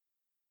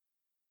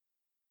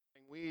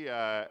We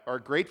are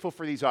grateful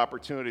for these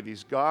opportunities,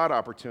 these God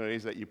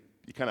opportunities that you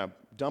kind of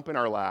dump in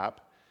our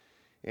lap.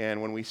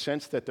 And when we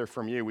sense that they're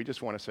from you, we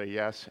just want to say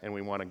yes, and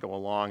we want to go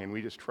along, and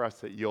we just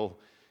trust that you'll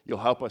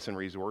help us and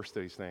resource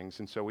these things.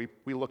 And so we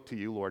look to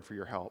you, Lord, for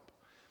your help.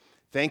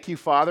 Thank you,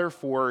 Father,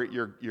 for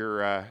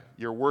your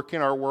work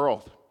in our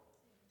world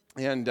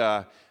and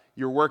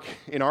your work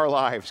in our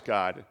lives,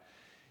 God.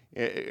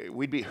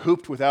 We'd be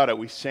hooped without it.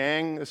 We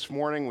sang this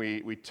morning.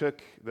 We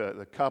took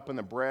the cup and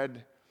the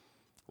bread,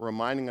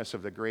 reminding us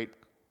of the great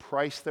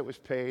price that was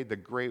paid, the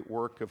great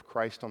work of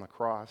Christ on the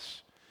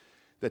cross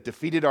that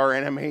defeated our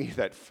enemy,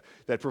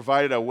 that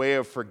provided a way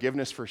of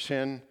forgiveness for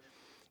sin,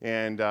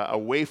 and a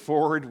way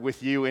forward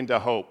with you into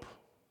hope.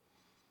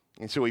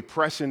 And so we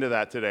press into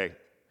that today.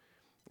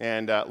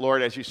 And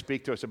Lord, as you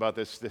speak to us about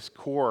this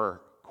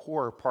core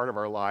part of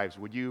our lives,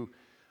 would you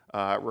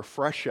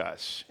refresh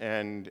us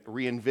and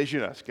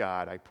re-envision us,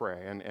 God, I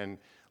pray, and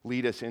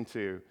lead us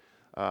into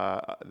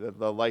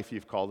the life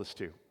you've called us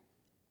to.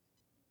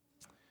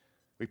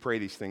 We pray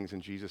these things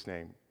in Jesus'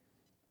 name.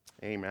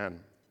 Amen.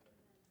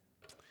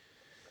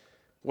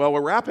 Well, we're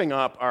wrapping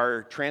up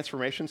our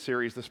transformation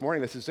series this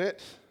morning. This is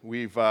it.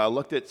 We've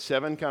looked at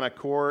 7 kind of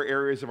core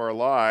areas of our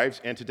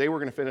lives, and today we're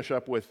going to finish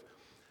up with,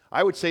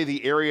 I would say,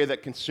 the area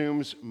that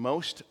consumes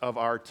most of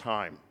our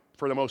time,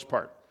 for the most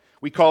part.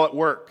 We call it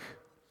work.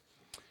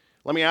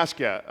 Let me ask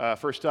you,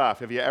 first off,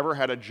 have you ever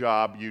had a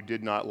job you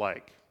did not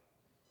like?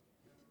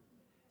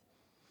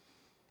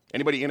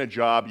 Anybody in a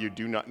job you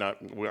do not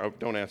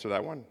don't answer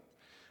that one.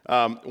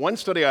 One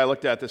study I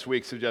looked at this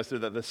week suggested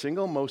that the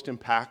single most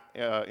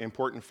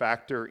important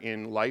factor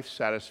in life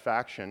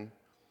satisfaction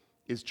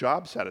is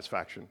job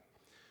satisfaction.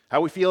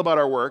 How we feel about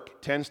our work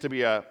tends to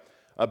be a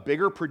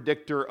bigger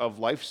predictor of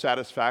life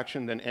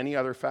satisfaction than any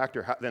other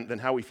factor, than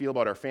how we feel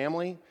about our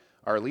family,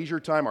 our leisure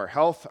time, our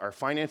health, our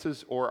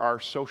finances, or our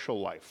social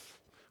life.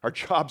 Our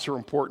jobs are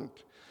important.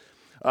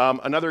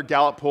 Another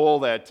Gallup poll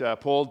that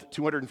polled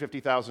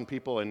 250,000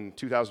 people in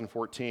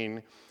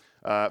 2014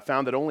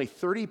 found that only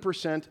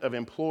 30% of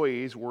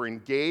employees were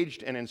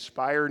engaged and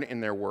inspired in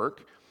their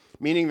work,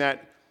 meaning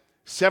that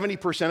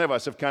 70% of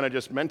us have kind of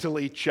just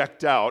mentally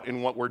checked out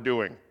in what we're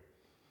doing.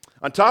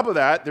 On top of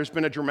that, there's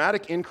been a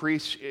dramatic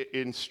increase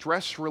in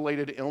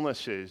stress-related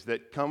illnesses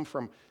that come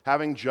from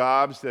having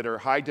jobs that are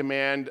high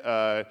demand,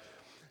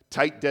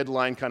 tight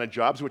deadline kind of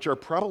jobs, which are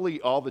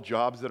probably all the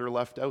jobs that are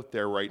left out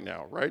there right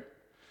now, right?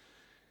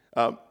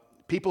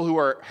 People who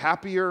are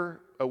happy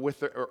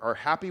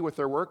with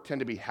their work tend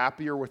to be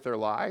happier with their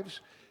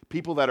lives.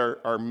 People that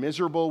are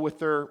miserable with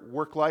their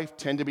work life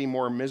tend to be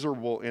more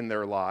miserable in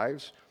their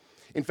lives.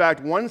 In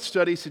fact, one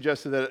study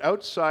suggested that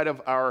outside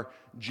of our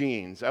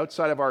genes,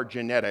 outside of our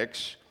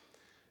genetics,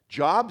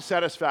 job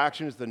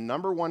satisfaction is the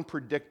number one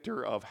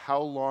predictor of how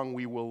long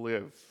we will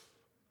live.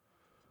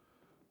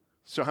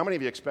 So how many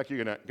of you expect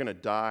you're going to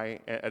die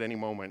at any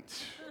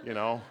moment, you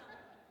know?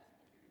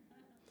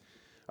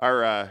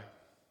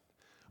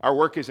 Our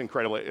work is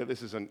incredibly,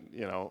 this is an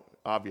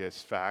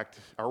obvious fact,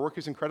 our work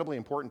is incredibly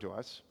important to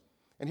us.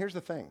 And here's the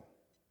thing,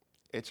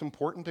 it's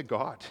important to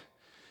God.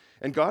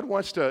 And God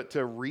wants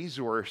to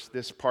resource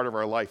this part of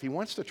our life. He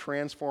wants to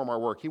transform our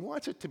work. He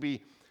wants it to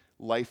be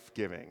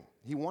life-giving.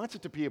 He wants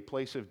it to be a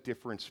place of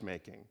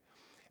difference-making.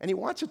 And He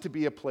wants it to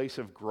be a place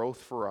of growth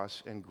for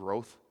us and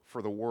growth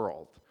for the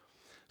world.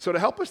 So to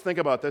help us think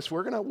about this,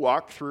 we're going to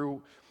walk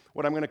through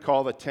what I'm going to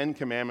call the 10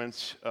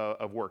 Commandments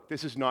of work.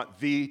 This is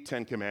not the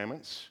 10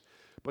 Commandments.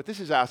 But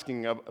this is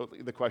asking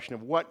the question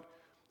of what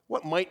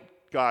might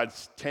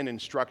God's 10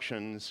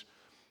 instructions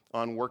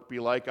on work be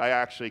like? I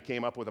actually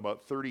came up with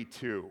about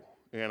 32,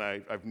 and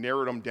I've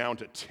narrowed them down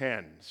to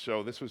 10.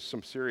 So this was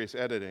some serious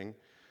editing.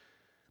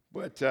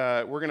 But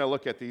we're going to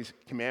look at these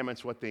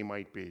commandments, what they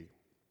might be.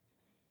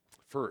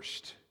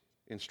 First,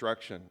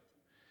 instruction.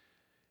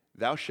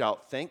 Thou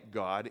shalt thank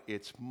God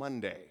it's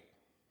Monday.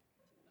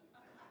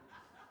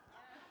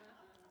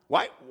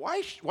 Why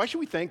should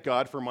we thank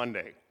God for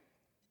Monday?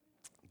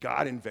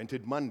 God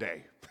invented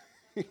Monday.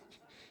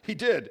 He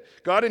did.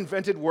 God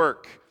invented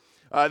work.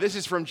 This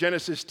is from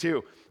Genesis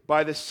 2.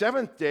 By the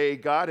 7th day,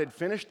 God had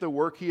finished the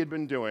work He had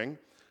been doing.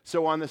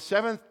 So on the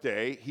 7th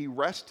day, He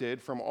rested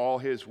from all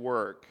His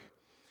work.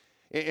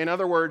 In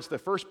other words, the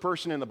first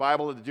person in the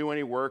Bible to do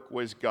any work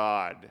was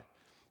God.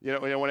 You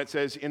know, when it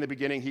says in the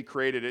beginning He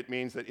created, it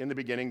means that in the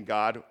beginning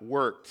God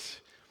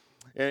worked.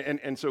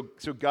 And so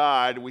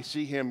God, we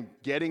see Him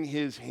getting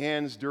His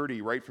hands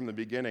dirty right from the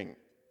beginning.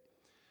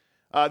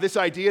 This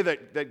idea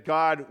that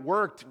God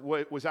worked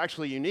was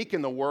actually unique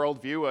in the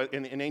worldview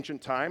in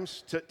ancient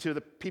times to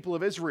the people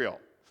of Israel.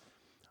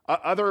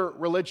 Other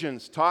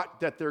religions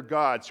taught that their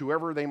gods,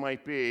 whoever they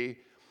might be,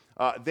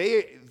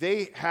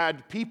 they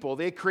had people,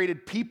 they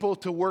created people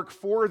to work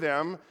for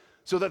them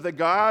so that the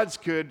gods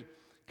could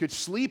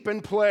sleep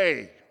and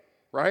play,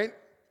 right?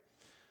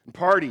 And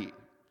party.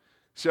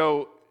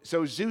 So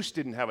Zeus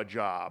didn't have a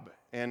job,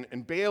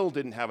 and Baal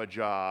didn't have a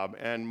job,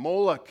 and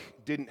Moloch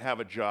didn't have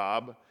a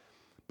job.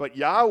 But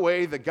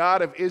Yahweh, the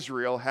God of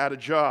Israel, had a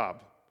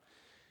job.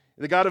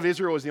 The God of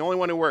Israel was the only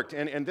one who worked.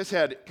 And this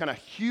had kind of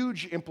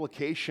huge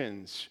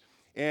implications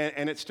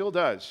And it still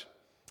does.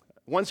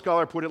 One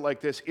scholar put it like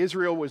this: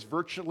 Israel was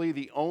virtually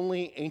the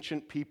only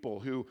ancient people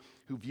who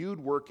viewed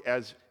work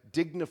as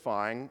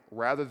dignifying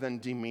rather than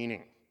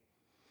demeaning.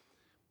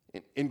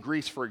 In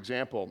Greece, for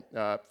example,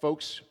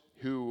 folks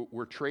who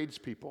were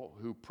tradespeople,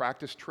 who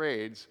practiced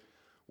trades,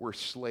 were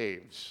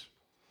slaves.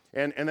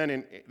 And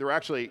then there were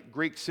actually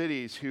Greek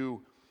cities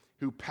who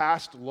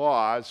passed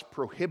laws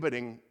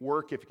prohibiting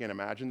work, if you can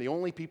imagine. The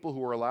only people who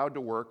were allowed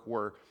to work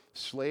were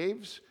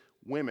slaves,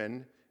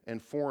 women,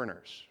 and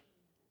foreigners.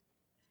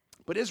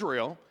 But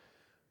Israel,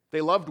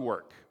 they loved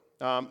work.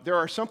 There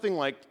are something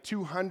like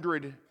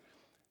 200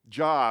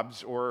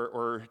 jobs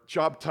or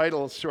job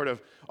titles, sort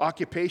of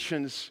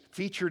occupations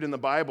featured in the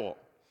Bible.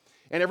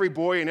 And every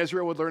boy in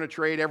Israel would learn a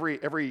trade,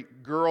 every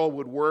girl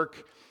would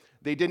work.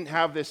 They didn't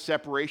have this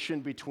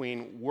separation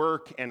between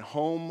work and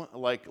home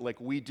like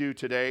we do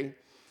today.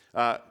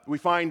 We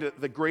find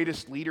the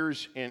greatest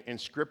leaders in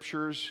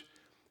scriptures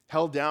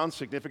held down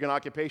significant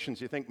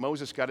occupations. You think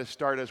Moses got his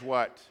start as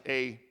what?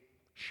 A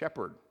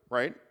shepherd,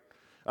 right?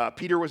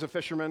 Peter was a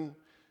fisherman.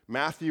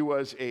 Matthew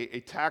was a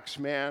tax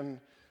man.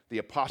 The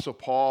Apostle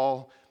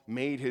Paul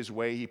made his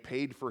way. He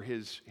paid for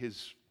his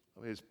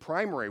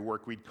primary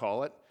work, we'd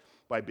call it,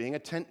 by being a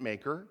tent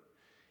maker.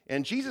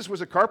 And Jesus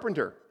was a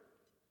carpenter.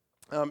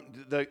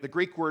 The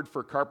Greek word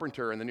for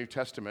carpenter in the New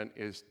Testament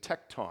is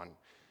tekton.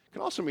 It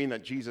can also mean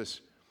that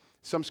Jesus,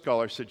 some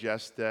scholars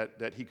suggest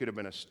that he could have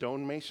been a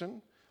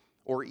stonemason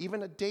or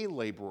even a day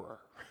laborer.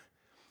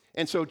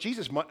 And so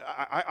Jesus,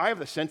 I have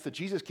the sense that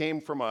Jesus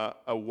came from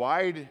a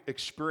wide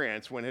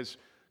experience when his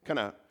kind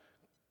of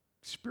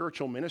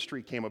spiritual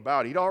ministry came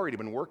about. He'd already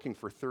been working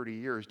for 30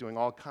 years, doing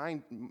all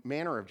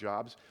manner of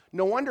jobs.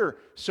 No wonder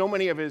so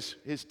many of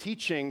his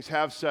teachings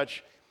have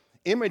such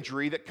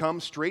imagery that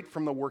comes straight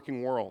from the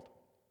working world.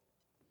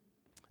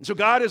 And so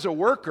God is a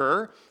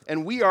worker,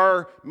 and we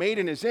are made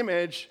in his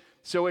image,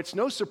 so it's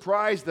no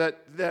surprise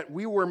that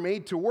we were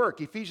made to work.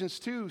 Ephesians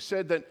 2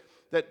 said that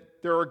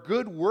there are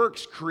good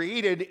works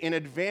created in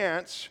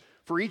advance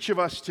for each of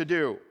us to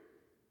do.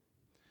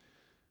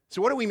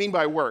 So what do we mean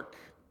by work?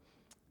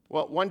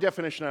 Well, one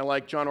definition I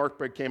like, John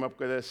Ortberg came up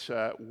with this: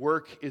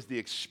 work is the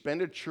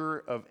expenditure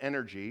of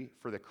energy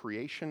for the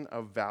creation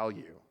of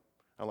value.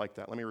 I like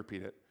that. Let me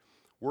repeat it.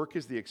 Work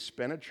is the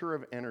expenditure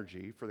of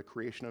energy for the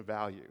creation of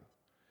value.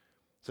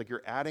 It's like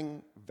you're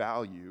adding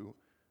value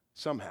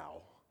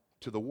somehow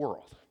to the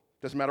world.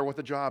 Doesn't matter what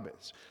the job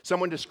is.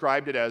 Someone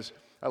described it as,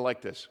 I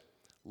like this,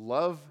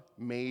 love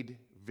made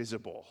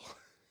visible.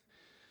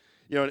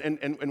 You know,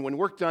 and when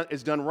work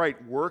is done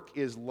right, work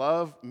is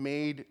love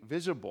made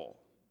visible.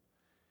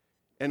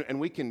 And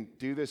we can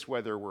do this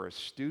whether we're a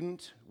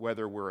student,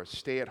 whether we're a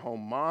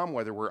stay-at-home mom,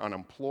 whether we're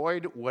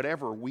unemployed,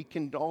 whatever. We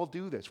can all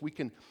do this. We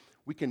can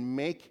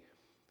make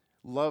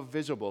love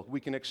visible. We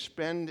can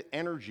expend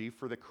energy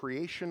for the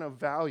creation of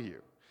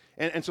value.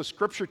 And so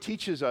Scripture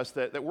teaches us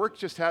that work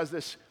just has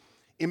this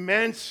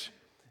immense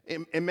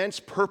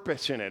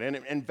purpose in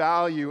it and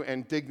value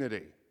and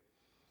dignity.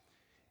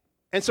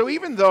 And so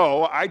even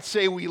though I'd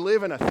say we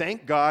live in a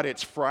thank God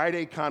it's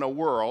Friday kind of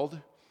world,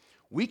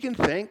 we can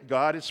thank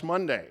God it's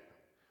Monday.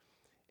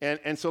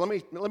 And so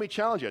let me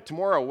challenge you.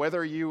 Tomorrow,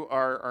 whether you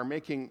are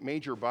making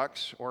major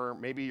bucks or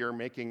maybe you're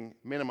making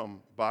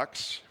minimum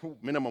bucks,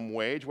 minimum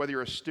wage, whether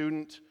you're a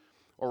student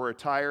or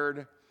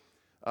retired,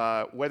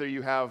 whether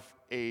you have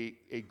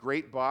a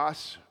great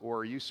boss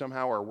or you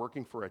somehow are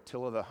working for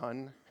Attila the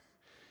Hun,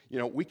 you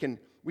know, we can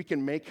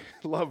make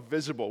love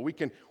visible. We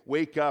can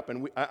wake up,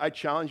 and I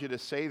challenge you to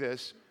say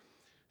this: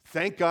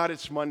 thank God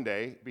it's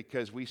Monday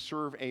because we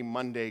serve a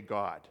Monday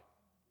God.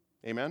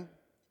 Amen?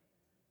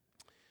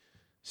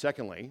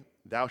 Secondly,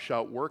 thou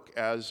shalt work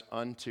as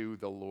unto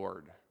the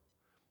Lord.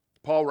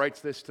 Paul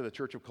writes this to the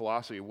church of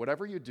Colossae: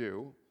 whatever you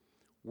do,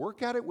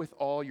 work at it with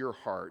all your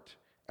heart,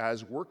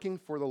 as working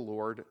for the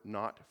Lord,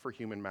 not for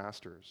human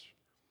masters.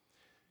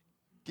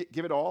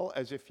 Give it all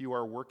as if you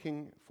are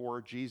working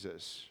for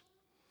Jesus.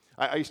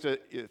 I used to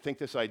think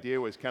this idea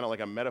was kind of like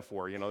a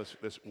metaphor, you know,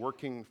 this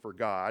working for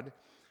God.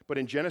 But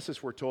in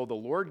Genesis, we're told the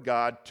Lord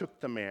God took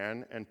the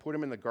man and put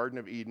him in the Garden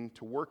of Eden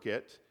to work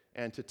it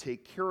and to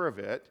take care of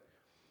it.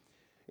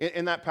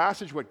 In that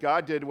passage, what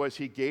God did was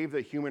he gave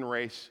the human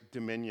race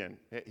dominion.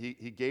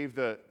 He gave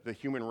the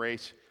human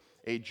race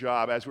a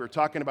job. As we were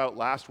talking about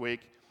last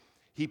week,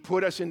 he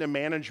put us into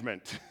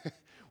management.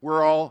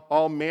 We're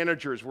all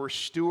managers. We're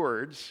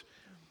stewards.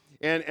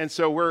 And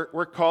so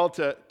we're called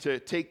to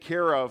take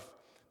care of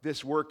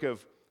this work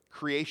of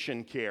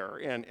creation care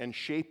and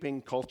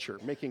shaping culture,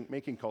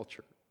 making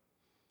culture.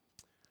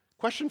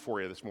 Question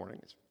for you this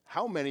morning is,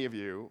 how many of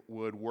you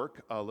would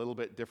work a little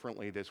bit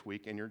differently this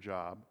week in your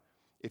job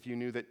if you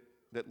knew that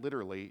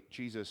literally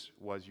Jesus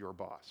was your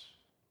boss?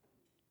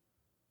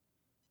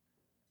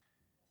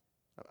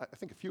 I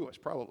think a few of us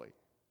probably.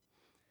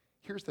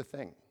 Here's the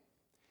thing.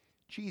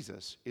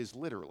 Jesus is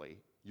literally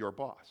your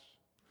boss.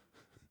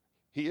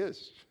 He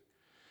is.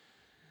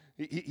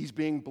 He's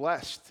being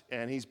blessed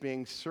and he's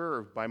being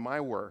served by my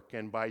work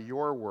and by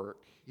your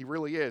work. He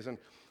really is. And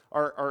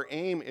our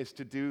aim is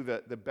to do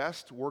the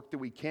best work that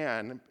we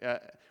can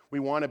We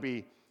want to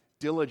be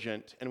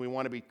diligent, and we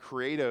want to be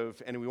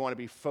creative, and we want to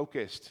be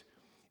focused,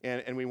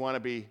 and we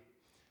want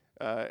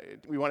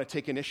to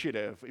take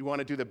initiative. We want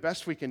to do the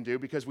best we can do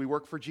because we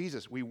work for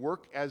Jesus. We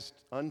work as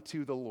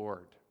unto the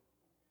Lord.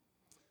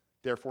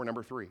 Therefore,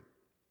 number 3,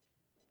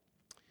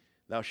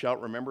 thou shalt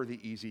remember the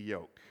easy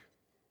yoke.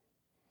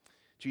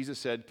 Jesus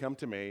said, "Come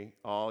to me,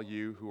 all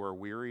you who are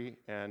weary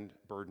and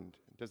burdened."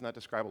 Doesn't that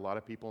describe a lot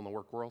of people in the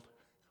work world?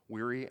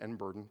 Weary and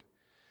burdened.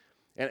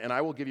 And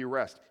I will give you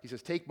rest. He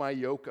says, "Take my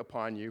yoke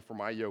upon you, for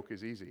my yoke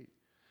is easy."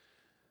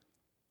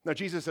 Now,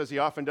 Jesus, as he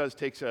often does,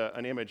 takes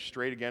an image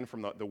straight again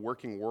from the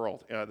working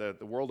world, the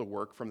world of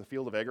work, from the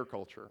field of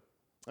agriculture.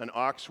 An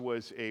ox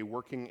was a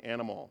working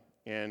animal.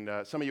 And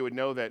some of you would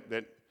know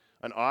that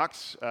an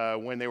ox,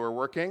 when they were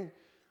working,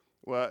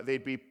 well,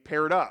 they'd be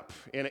paired up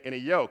in a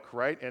yoke,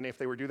 right? And if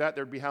they were to do that,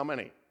 there'd be how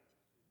many?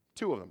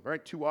 2 of them,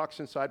 right? 2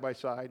 oxen side by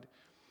side.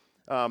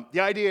 The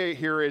idea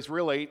here is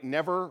really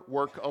never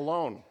work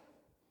alone.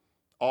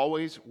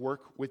 Always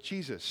work with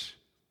Jesus.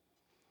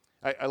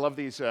 I love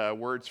these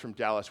words from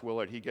Dallas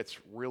Willard. He gets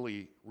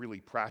really,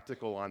 really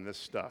practical on this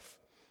stuff.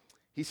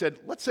 He said,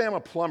 let's say I'm a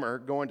plumber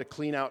going to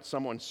clean out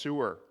someone's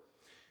sewer.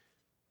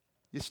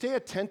 You stay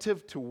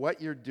attentive to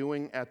what you're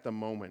doing at the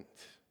moment.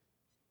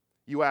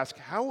 You ask,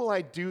 how will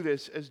I do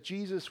this as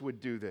Jesus would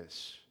do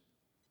this?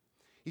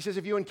 He says,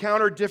 if you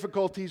encounter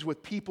difficulties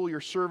with people you're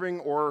serving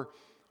or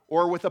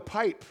with a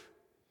pipe,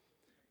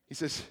 he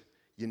says,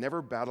 you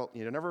never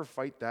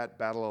fight that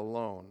battle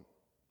alone.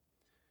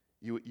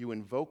 You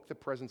invoke the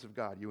presence of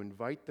God. You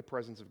invite the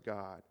presence of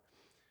God.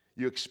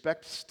 You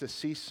expect to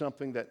see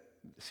something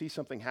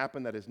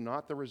happen that is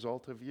not the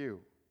result of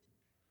you.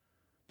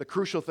 The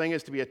crucial thing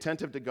is to be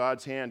attentive to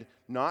God's hand,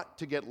 not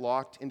to get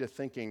locked into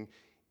thinking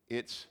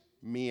it's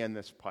me and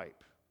this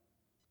pipe.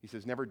 He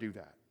says, never do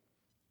that.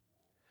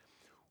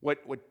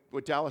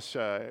 What Dallas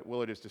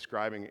Willard is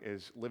describing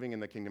is living in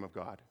the kingdom of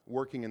God,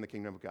 working in the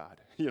kingdom of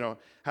God.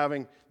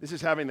 Having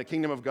the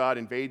kingdom of God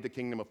invade the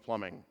kingdom of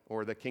plumbing,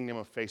 or the kingdom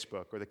of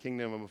Facebook, or the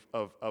kingdom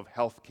of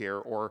healthcare,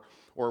 or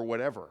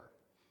whatever.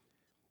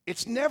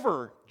 It's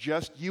never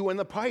just you and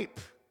the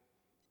pipe.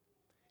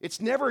 It's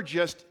never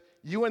just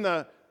you and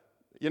the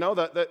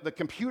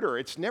computer.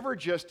 It's never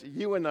just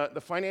you and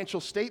the financial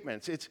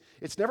statements.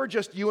 It's never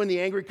just you and the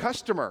angry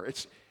customer.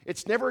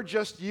 It's never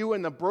just you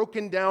and the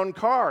broken down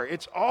car.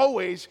 It's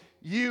always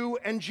you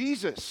and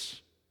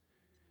Jesus.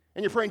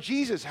 And you're praying,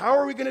 Jesus, how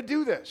are we going to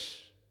do this?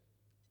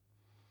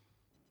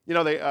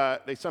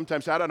 They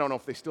sometimes I don't know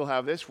if they still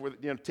have this, where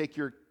take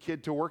your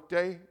kid to work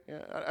day.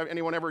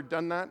 Anyone ever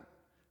done that?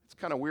 It's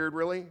kind of weird,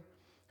 really,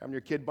 having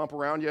your kid bump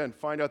around you and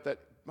find out that,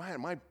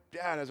 man, my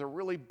dad has a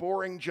really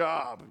boring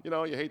job. You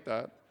hate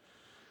that.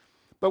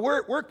 But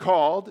we're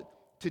called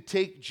to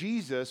take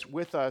Jesus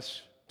with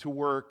us to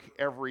work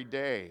every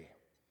day.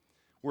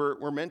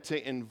 We're meant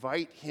to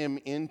invite him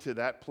into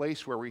that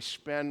place where we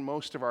spend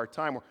most of our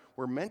time.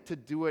 We're meant to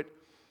do it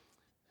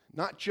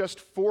not just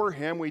for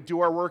him. We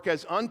do our work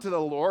as unto the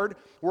Lord.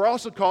 We're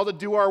also called to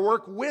do our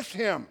work with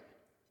him.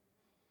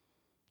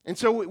 And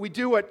so we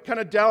do what kind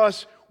of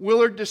Dallas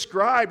Willard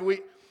described.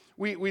 We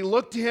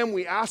look to him.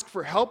 We ask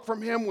for help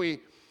from him.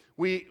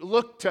 We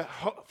look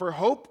for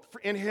hope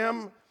in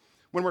him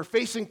when we're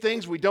facing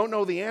things we don't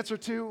know the answer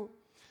to.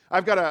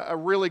 I've got a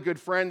really good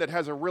friend that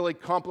has a really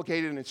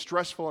complicated and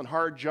stressful and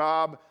hard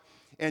job.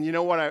 And you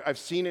know what I've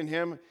seen in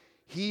him?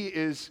 He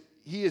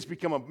has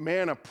become a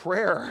man of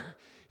prayer.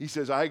 He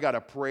says, I got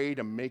to pray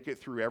to make it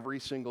through every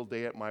single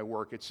day at my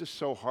work. It's just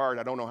so hard.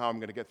 I don't know how I'm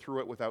going to get through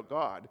it without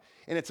God.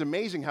 And it's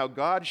amazing how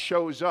God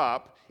shows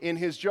up in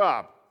his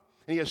job.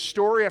 And he has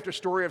story after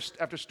story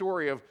after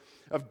story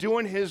of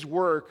doing his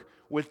work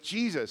with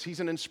Jesus.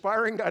 He's an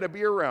inspiring guy to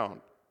be around.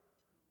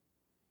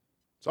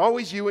 It's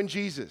always you and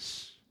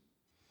Jesus.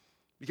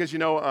 Because,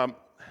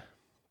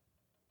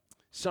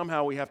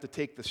 somehow we have to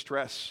take the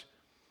stress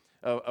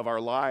of our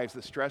lives,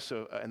 the stress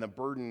and the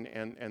burden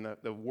and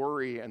the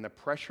worry and the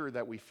pressure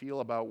that we feel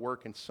about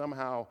work, and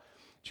somehow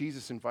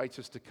Jesus invites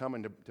us to come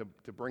and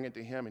to bring it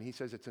to him, and he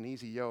says it's an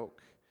easy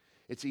yoke.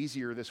 It's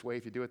easier this way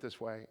if you do it this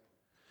way.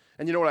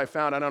 And you know what I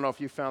found? I don't know if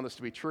you found this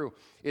to be true.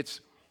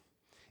 It's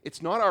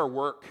not our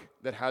work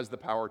that has the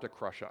power to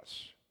crush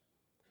us.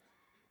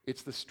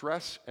 It's the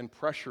stress and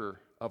pressure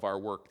of our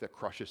work that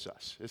crushes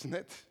us, isn't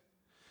it?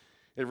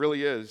 It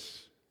really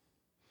is.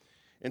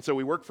 And so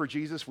we work for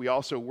Jesus. We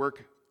also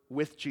work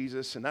with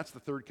Jesus. And that's the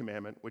 3rd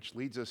commandment, which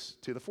leads us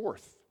to the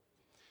 4th.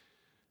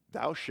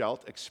 Thou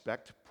shalt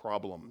expect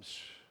problems.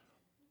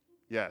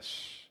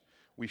 Yes,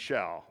 we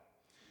shall.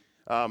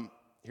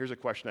 Here's a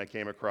question I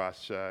came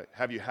across.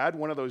 Have you had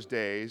one of those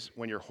days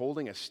when you're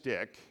holding a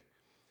stick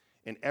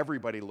and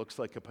everybody looks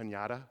like a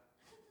piñata?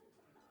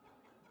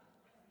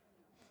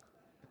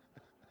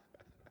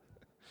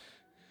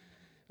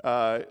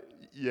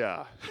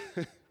 Yeah.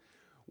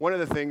 One of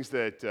the things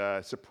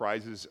that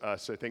surprises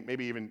us, I think,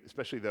 maybe even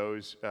especially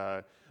those,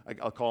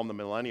 I'll call them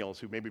the millennials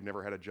who maybe have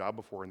never had a job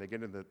before, and they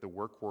get into the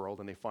work world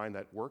and they find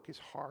that work is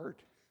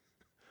hard.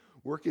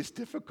 Work is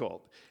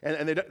difficult.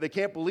 And they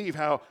can't believe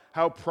how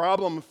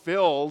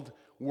problem-filled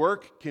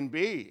work can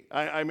be.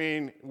 I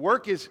mean,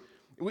 work is,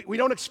 we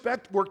don't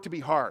expect work to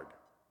be hard.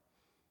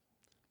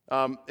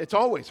 It's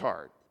always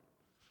hard.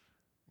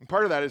 And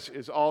part of that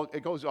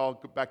it goes all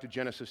back to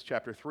Genesis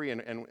chapter 3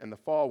 and the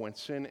fall when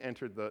sin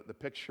entered the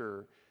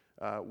picture.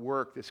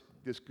 Work,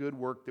 this good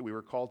work that we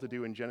were called to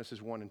do in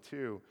Genesis 1 and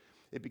 2,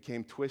 it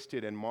became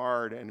twisted and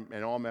marred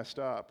and all messed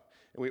up.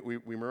 And we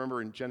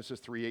remember in Genesis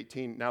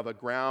 3:18, now the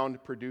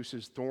ground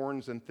produces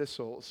thorns and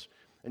thistles,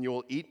 and you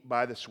will eat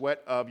by the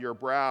sweat of your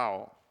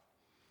brow.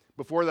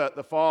 Before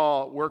the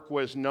fall, work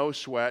was no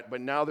sweat, but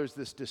now there's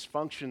this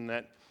dysfunction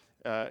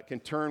that can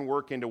turn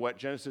work into what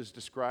Genesis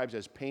describes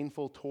as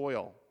painful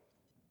toil.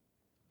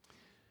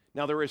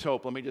 Now there is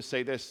hope. Let me just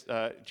say this.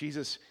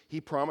 Jesus, he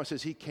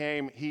promises, he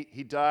came,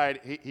 he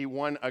died, he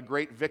won a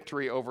great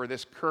victory over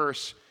this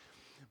curse,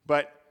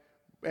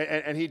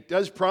 and he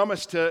does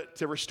promise to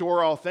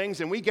restore all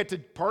things, and we get to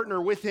partner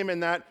with him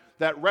in that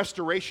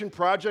restoration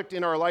project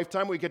in our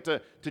lifetime. We get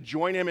to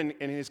join him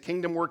in his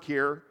kingdom work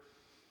here.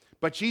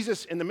 But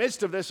Jesus, in the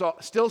midst of this,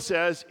 still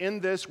says, in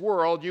this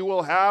world you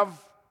will have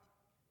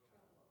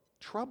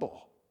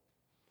trouble.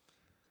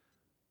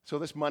 So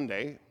this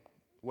Monday,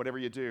 whatever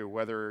you do,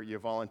 whether you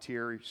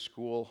volunteer,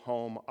 school,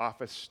 home,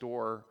 office,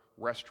 store,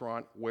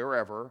 restaurant,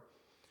 wherever,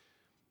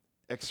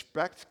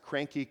 expect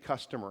cranky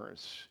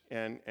customers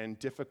and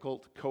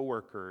difficult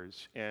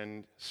coworkers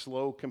and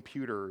slow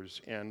computers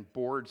and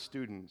bored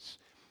students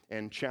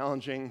and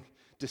challenging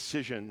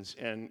decisions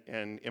and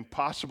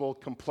impossible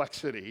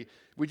complexity.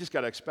 We just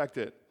got to expect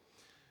it.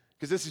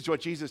 Because this is what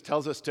Jesus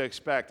tells us to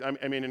expect.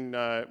 I mean, in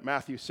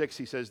Matthew 6,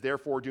 he says,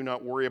 therefore do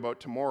not worry about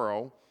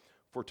tomorrow,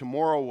 for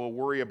tomorrow will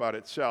worry about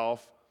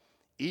itself.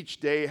 Each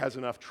day has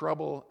enough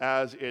trouble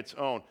as its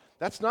own.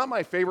 That's not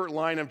my favorite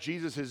line of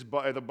Jesus's,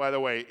 by the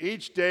way.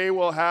 Each day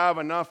will have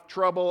enough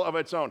trouble of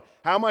its own.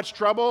 How much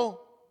trouble?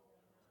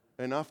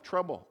 Enough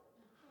trouble.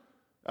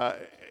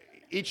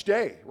 Each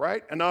day,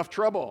 right? Enough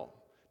trouble.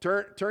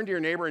 Turn to your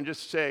neighbor and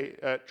just say,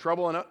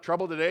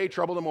 trouble today,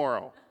 trouble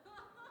tomorrow.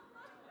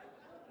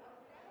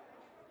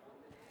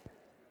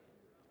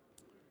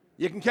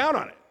 You can count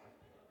on it.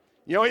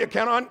 You know what you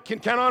can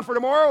count on for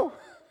tomorrow?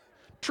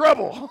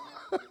 Trouble.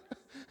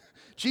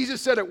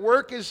 Jesus said that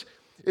work is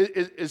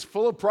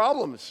full of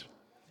problems.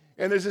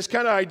 And there's this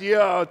kind of idea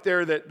out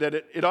there that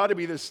it ought to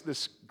be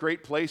this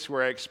great place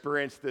where I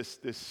experience this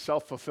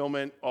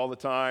self-fulfillment all the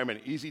time and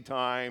easy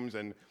times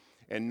and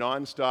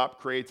nonstop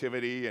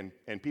creativity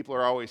and people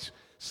are always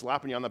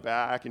slapping you on the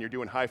back and you're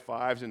doing high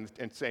fives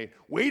and saying,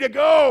 way to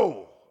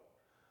go!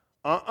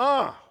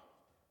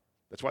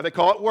 That's why they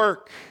call it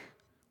work.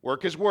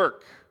 Work is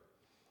work.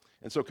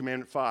 And so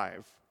commandment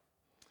 5,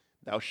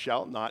 thou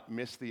shalt not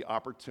miss the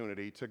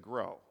opportunity to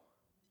grow.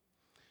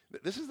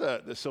 This is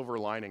the silver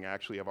lining,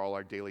 actually, of all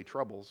our daily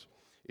troubles,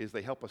 is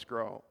they help us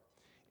grow.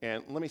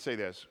 And let me say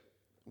this,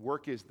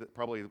 work is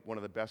probably one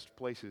of the best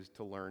places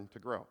to learn to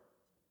grow.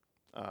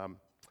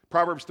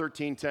 Proverbs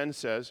 13:10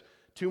 says,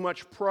 too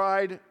much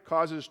pride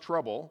causes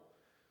trouble.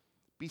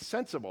 Be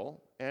sensible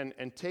and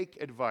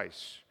take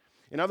advice.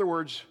 In other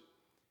words,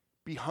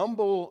 be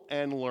humble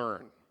and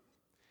learn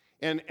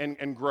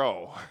and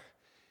grow.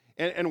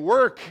 And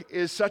work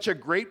is such a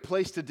great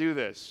place to do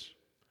this.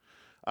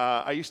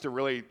 I used to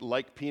really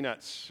like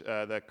Peanuts,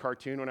 the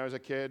cartoon, when I was a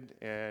kid,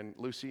 and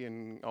Lucy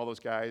and all those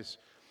guys.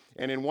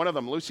 And in one of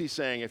them, Lucy's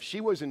saying if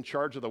she was in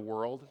charge of the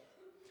world,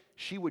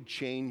 she would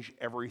change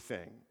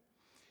everything.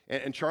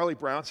 And Charlie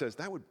Brown says,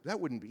 that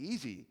wouldn't be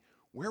easy.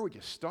 Where would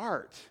you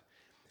start?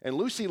 And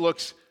Lucy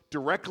looks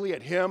directly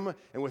at him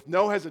and with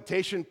no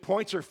hesitation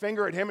points her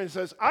finger at him and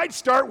says, I'd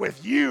start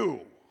with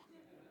you.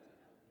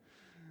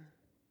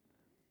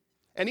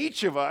 And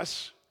each of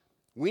us,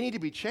 we need to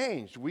be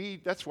changed.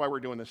 That's why we're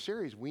doing this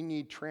series. We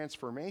need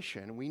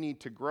transformation. We need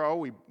to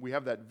grow. We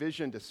have that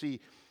vision to see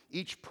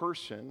each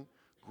person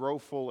grow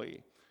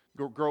fully,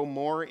 grow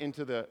more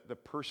into the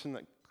person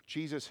that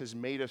Jesus has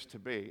made us to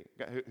be,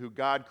 who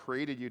God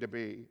created you to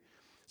be.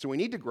 So we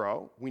need to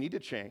grow. We need to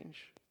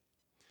change.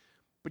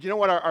 But you know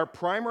what? Our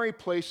primary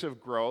place of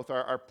growth,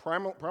 our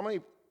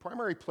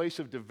primary place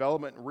of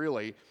development,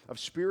 really, of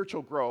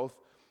spiritual growth,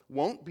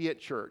 won't be at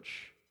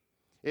church.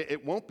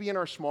 It won't be in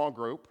our small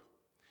group.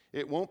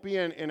 It won't be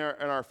in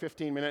our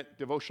 15-minute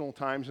devotional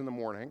times in the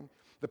morning.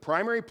 The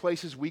primary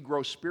places we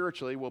grow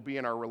spiritually will be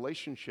in our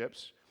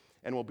relationships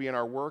and will be in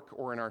our work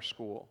or in our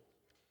school.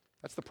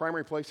 That's the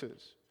primary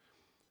places.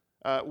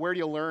 Where do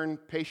you learn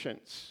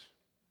patience?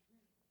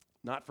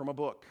 Not from a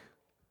book.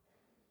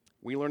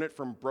 We learn it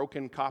from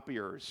broken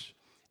copiers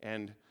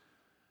and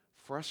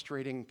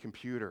frustrating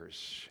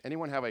computers.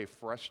 Anyone have a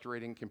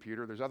frustrating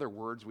computer? There's other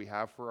words we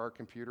have for our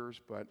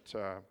computers, but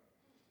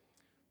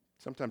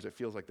sometimes it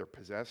feels like they're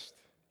possessed.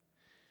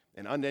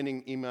 And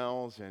unending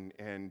emails,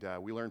 and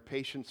we learn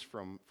patience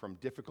from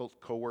difficult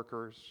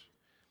coworkers.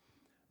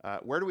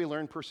 Where do we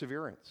learn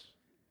perseverance?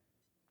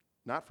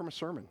 Not from a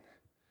sermon,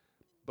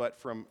 but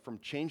from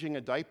changing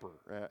a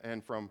diaper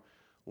and from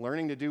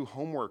learning to do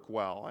homework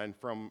well and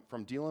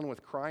from dealing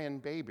with crying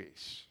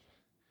babies.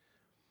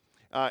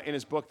 In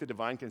his book, The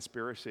Divine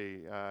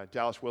Conspiracy,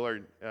 Dallas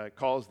Willard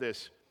calls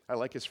this I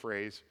like his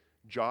phrase,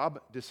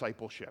 job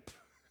discipleship.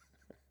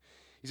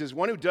 He says,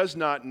 one who does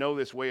not know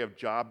this way of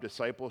job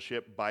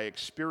discipleship by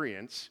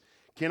experience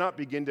cannot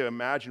begin to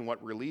imagine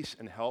what release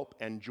and help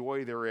and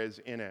joy there is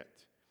in it.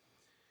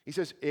 He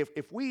says,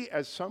 if we,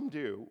 as some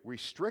do,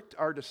 restrict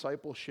our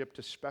discipleship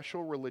to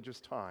special religious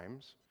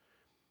times,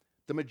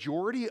 the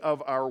majority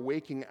of our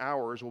waking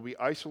hours will be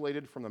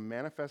isolated from the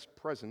manifest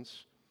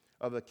presence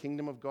of the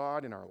kingdom of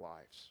God in our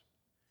lives.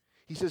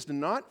 He says, do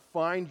not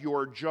find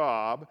your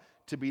job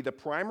to be the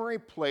primary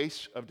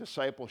place of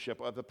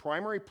discipleship, of the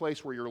primary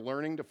place where you're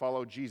learning to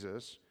follow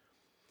Jesus,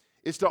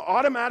 is to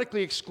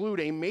automatically exclude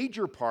a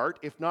major part,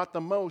 if not the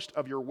most,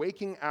 of your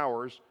waking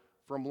hours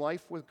from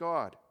life with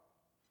God.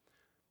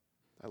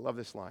 I love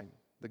this line.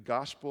 The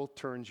gospel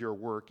turns your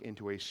work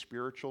into a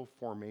spiritual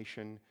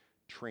formation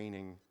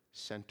training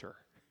center.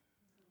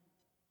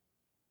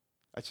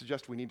 I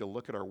suggest we need to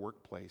look at our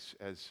workplace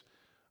as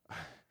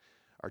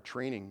our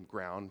training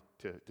ground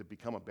to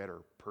become a better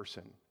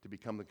person, to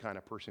become the kind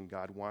of person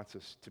God wants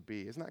us to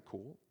be. Isn't that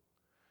cool?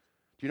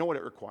 Do you know what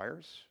it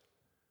requires?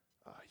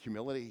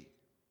 Humility,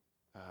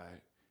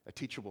 a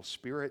teachable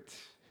spirit,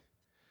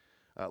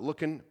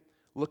 looking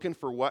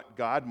for what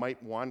God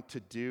might want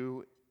to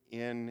do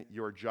in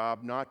your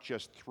job, not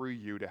just through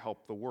you to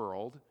help the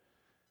world,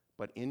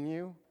 but in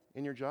you,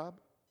 in your job.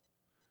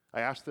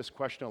 I ask this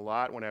question a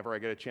lot whenever I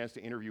get a chance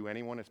to interview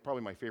anyone. It's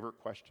probably my favorite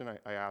question.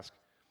 I ask,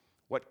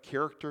 what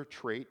character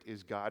trait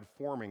is God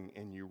forming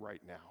in you right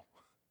now?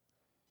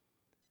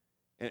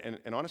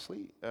 And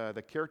honestly,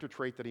 the character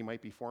trait that he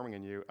might be forming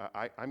in you,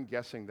 I'm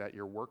guessing that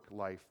your work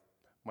life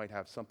might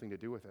have something to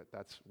do with it.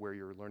 That's where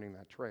you're learning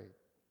that trait.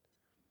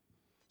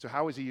 So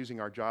how is he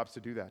using our jobs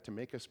to do that, to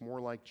make us more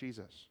like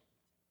Jesus?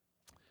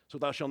 So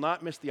thou shalt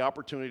not miss the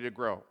opportunity to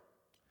grow.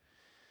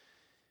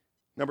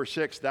 Number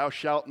 6, thou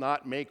shalt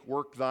not make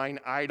work thine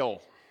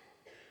idol.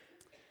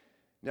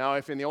 Now,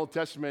 if in the Old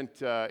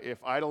Testament, if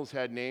idols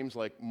had names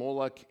like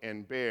Moloch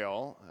and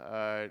Baal,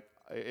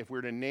 if we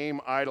were to name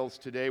idols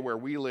today where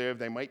we live,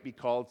 they might be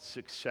called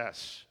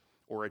success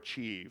or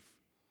achieve.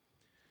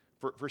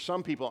 For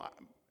some people,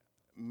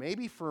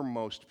 maybe for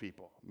most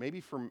people,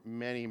 maybe for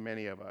many,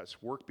 many of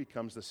us, work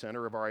becomes the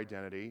center of our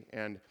identity,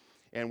 and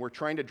we're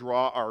trying to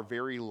draw our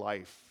very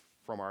life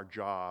from our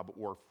job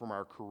or from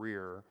our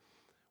career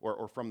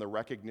or from the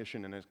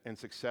recognition and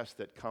success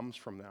that comes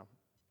from them.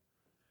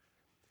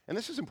 And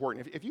this is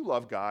important. If you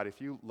love God, if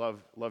you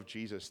love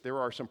Jesus, there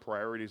are some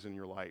priorities in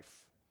your life.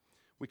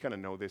 We kind of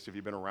know this if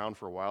you've been around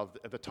for a while.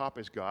 At the top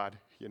is God,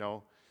 you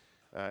know.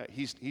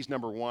 He's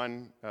number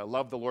one.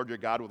 Love the Lord your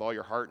God with all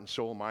your heart and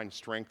soul, mind, and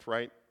strength,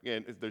 right?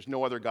 And there's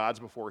no other gods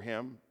before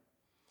him.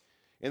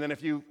 And then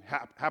if you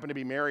happen to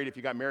be married, if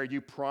you got married, you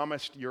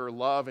promised your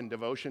love and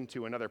devotion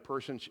to another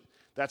person.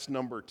 That's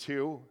number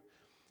 2.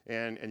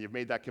 And you've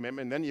made that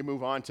commitment. And then you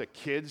move on to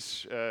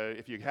kids.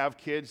 If you have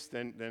kids,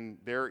 then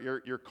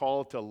you're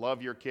called to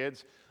love your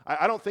kids.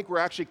 I don't think we're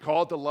actually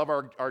called to love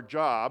our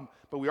job,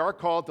 but we are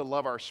called to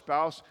love our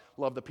spouse,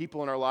 love the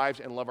people in our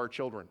lives, and love our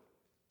children.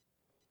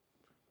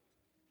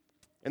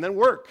 And then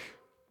work.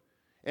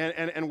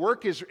 And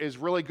work is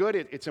really good.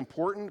 It's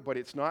important, but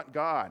it's not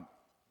God.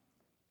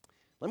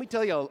 Let me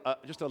tell you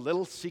just a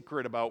little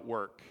secret about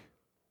work.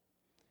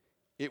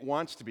 It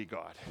wants to be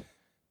God.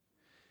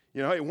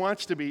 You know, it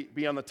wants to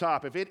be on the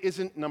top. If it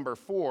isn't number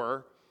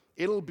 4,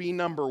 it'll be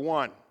number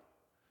 1.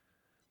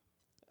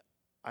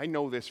 I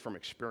know this from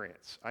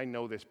experience. I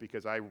know this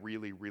because I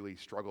really, really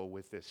struggle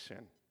with this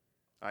sin.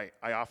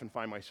 I often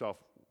find myself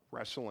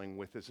wrestling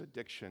with this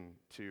addiction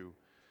to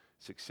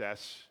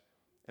success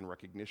and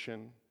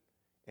recognition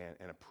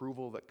and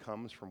approval that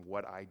comes from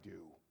what I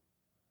do.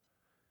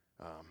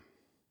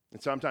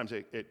 And sometimes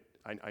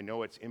I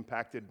know it's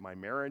impacted my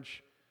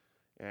marriage,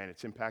 and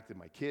it's impacted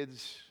my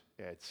kids.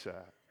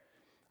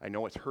 I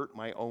know it's hurt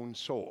my own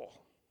soul.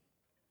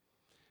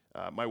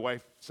 My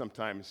wife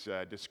sometimes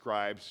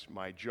describes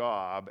my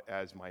job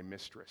as my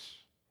mistress.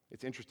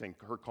 It's interesting,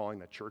 her calling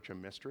the church a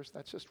mistress.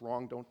 That's just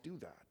wrong. Don't do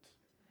that.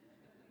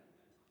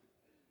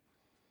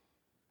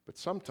 But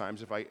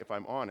sometimes, if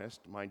I'm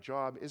honest, my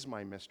job is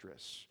my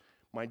mistress.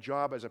 My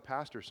job as a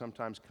pastor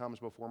sometimes comes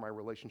before my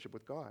relationship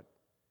with God.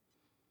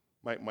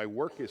 My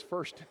work is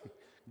first.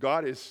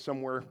 God is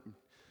somewhere.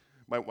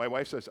 My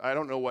wife says, I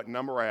don't know what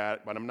number I'm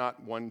at, but I'm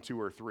not 1, 2,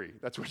 or 3.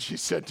 That's what she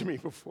said to me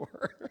before.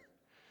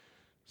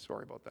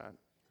 Sorry about that.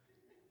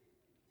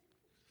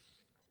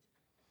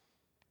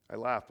 I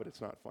laugh, but it's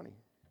not funny.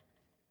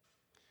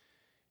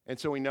 And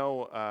so we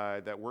know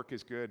that work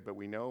is good, but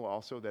we know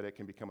also that it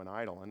can become an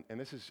idol. And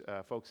this is,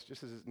 folks,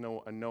 just as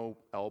a no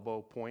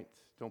elbow point.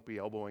 Don't be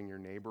elbowing your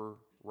neighbor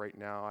right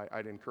now.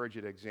 I'd encourage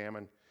you to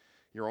examine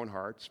your own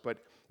hearts. But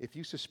if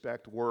you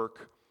suspect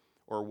work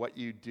or what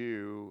you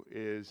do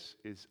is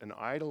an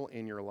idol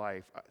in your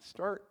life,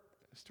 start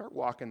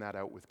walking that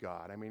out with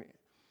God. I mean,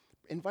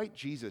 invite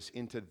Jesus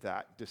into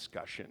that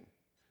discussion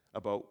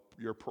about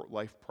your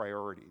life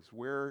priorities.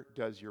 Where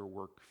does your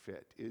work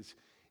fit? Is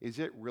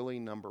it really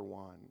number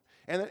 1?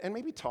 And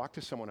maybe talk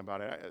to someone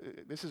about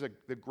it. This is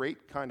the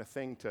great kind of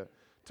thing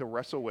to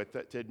wrestle with,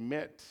 to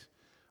admit,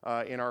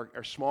 in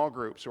our small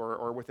groups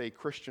or with a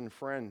Christian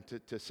friend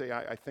to say,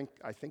 I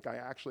think I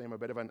actually am a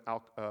bit of an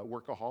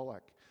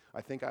workaholic.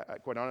 I think,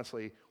 quite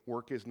honestly,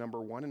 work is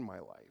number one in my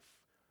life.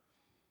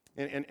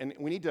 And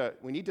we need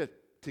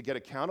to get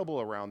accountable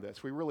around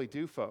this. We really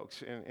do,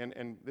 folks.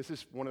 And this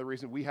is one of the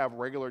reasons we have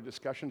regular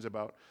discussions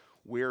about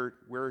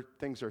where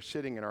things are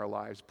sitting in our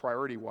lives,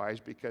 priority-wise,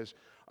 because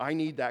I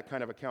need that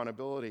kind of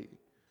accountability.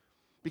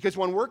 Because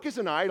when work is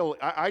an idol,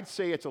 I'd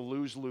say it's a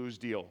lose-lose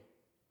deal.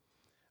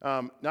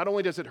 Not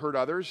only does it hurt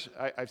others,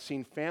 I've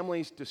seen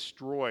families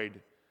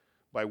destroyed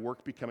by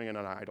work becoming an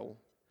idol,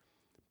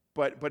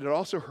 but it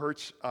also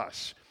hurts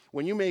us.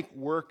 When you make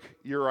work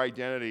your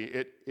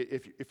identity,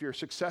 if you're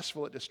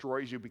successful, it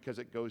destroys you because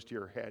it goes to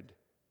your head.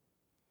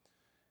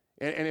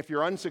 And if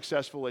you're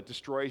unsuccessful, it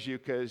destroys you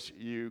because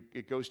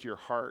it goes to your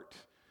heart.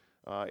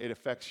 It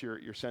affects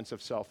your sense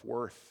of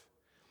self-worth.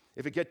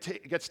 If it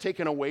gets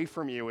taken away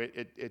from you,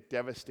 it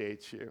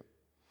devastates you.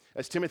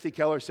 As Timothy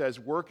Keller says,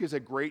 work is a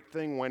great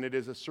thing when it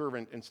is a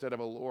servant instead of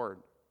a Lord.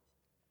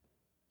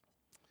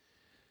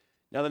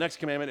 Now, the next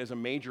commandment is a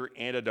major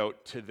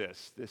antidote to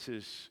this. This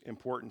is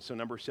important. So,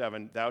 number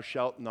 7, thou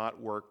shalt not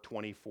work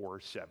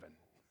 24/7.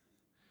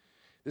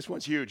 This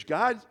one's huge.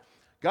 God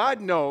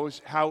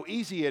knows how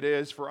easy it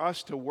is for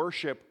us to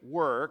worship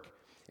work.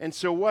 And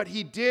so what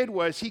he did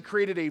was he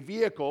created a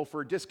vehicle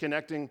for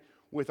disconnecting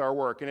with our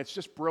work. And it's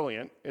just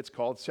brilliant. It's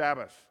called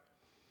Sabbath.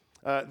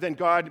 Then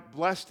God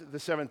blessed the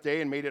seventh day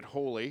and made it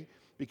holy,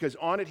 because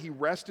on it he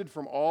rested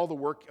from all the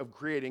work of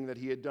creating that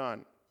he had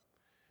done.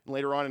 And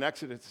later on in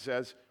Exodus it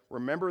says,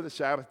 remember the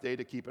Sabbath day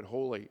to keep it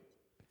holy.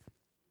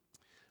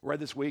 I read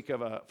this week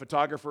of a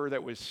photographer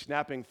that was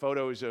snapping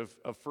photos of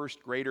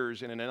first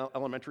graders in an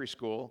elementary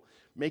school,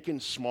 making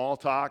small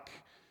talk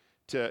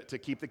to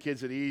keep the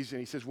kids at ease. And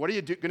he says, what are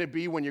you going to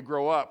be when you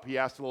grow up? He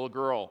asked the little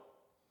girl.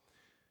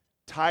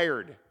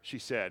 Tired, she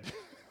said.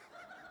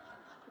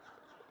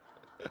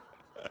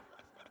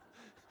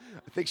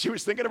 I think she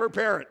was thinking of her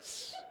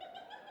parents.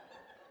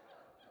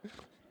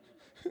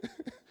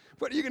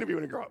 What are you going to be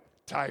when you grow up?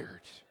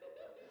 Tired.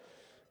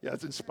 Yeah,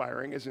 that's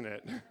inspiring, isn't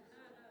it?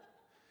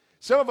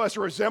 Some of us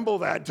resemble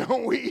that,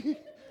 don't we?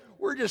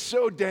 We're just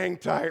so dang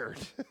tired.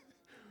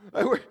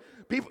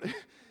 People,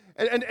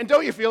 and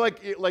don't you feel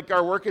like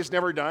our work is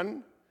never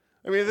done?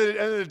 I mean, at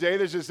the end of the day,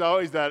 there's just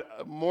always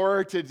that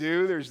more to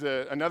do. There's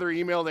another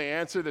email to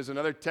answer. There's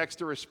another text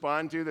to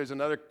respond to. There's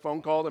another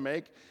phone call to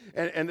make.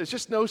 And there's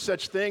just no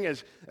such thing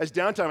as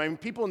downtime. I mean,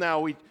 people now,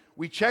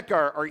 we check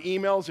our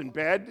emails in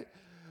bed.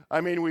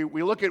 I mean,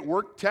 we look at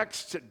work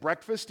texts at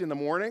breakfast in the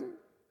morning.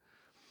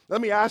 Let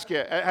me ask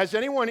you, has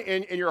anyone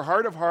in your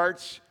heart of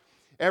hearts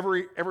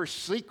ever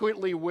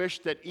secretly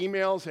wished that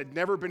emails had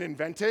never been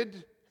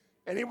invented?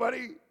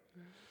 Anybody?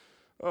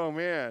 Oh,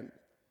 man.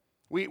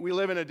 We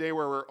live in a day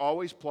where we're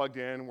always plugged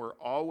in, we're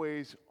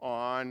always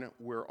on,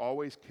 we're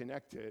always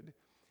connected,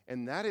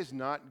 and that is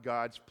not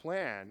God's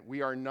plan.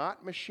 We are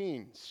not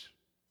machines.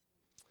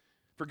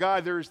 For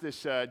God, there's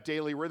this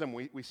daily rhythm.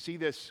 We see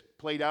this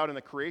played out in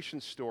the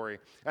creation story.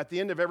 At the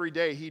end of every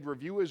day, he'd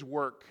review his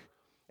work,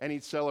 and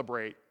he'd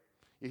celebrate.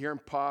 You hear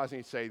him pause, and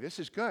he'd say, this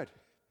is good.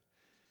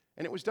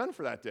 And it was done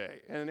for that day,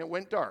 and it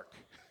went dark.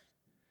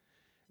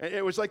 And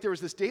it was like there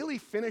was this daily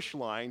finish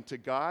line to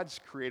God's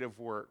creative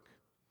work.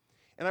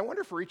 And I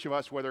wonder for each of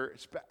us, whether,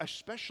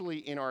 especially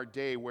in our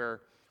day where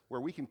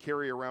we can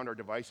carry around our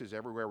devices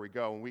everywhere we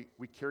go, and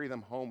we carry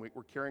them home,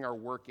 we're carrying our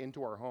work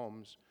into our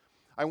homes,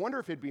 I wonder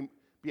if it'd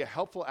be a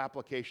helpful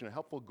application, a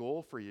helpful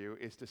goal for you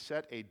is to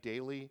set a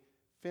daily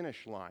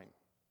finish line.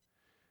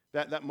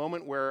 That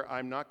moment where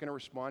I'm not going to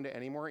respond to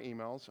any more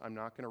emails, I'm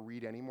not going to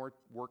read any more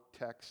work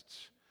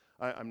texts,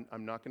 I'm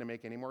not going to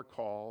make any more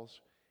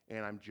calls,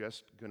 and I'm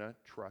just going to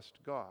trust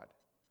God.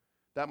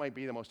 That might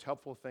be the most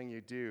helpful thing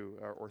you do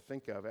or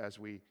think of as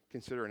we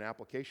consider an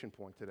application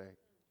point today.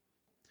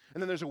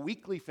 And then there's a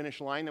weekly finish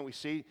line that we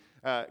see.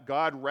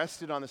 God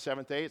rested on the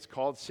seventh day. It's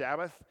called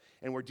Sabbath,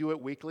 and we do it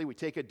weekly. We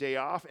take a day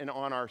off, and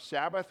on our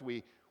Sabbath,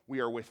 we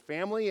are with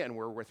family, and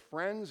we're with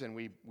friends, and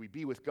we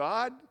be with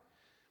God.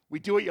 We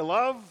do what you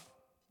love.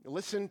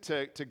 Listen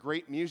to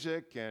great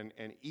music and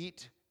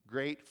eat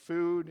great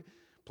food,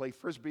 play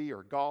Frisbee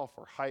or golf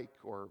or hike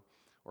or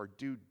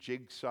do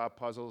jigsaw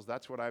puzzles.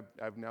 That's what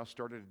I've now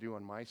started to do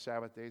on my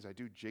Sabbath days. I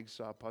do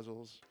jigsaw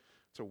puzzles.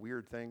 It's a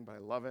weird thing, but I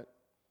love it.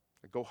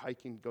 I go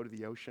hiking, go to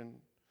the ocean.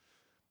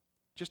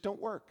 Just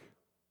don't work.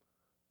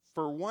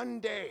 For one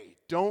day,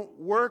 don't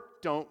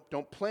work,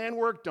 don't plan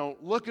work,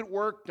 don't look at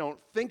work, don't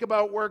think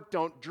about work,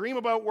 don't dream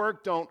about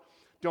work, don't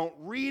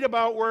read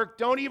about work,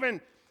 don't even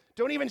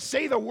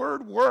say the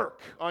word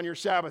work on your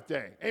Sabbath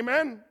day.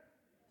 Amen?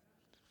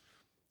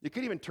 You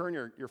could even turn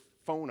your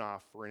phone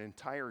off for an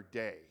entire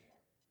day.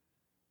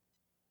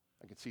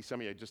 I can see some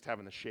of you just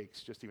having the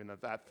shakes, just even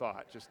at that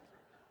thought. Just,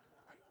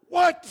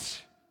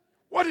 what?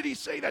 What did he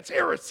say? That's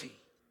heresy.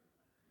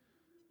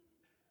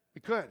 We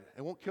could.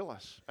 It won't kill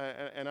us.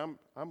 And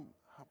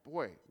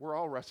boy, we're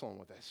all wrestling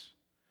with this.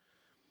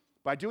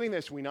 By doing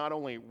this, we not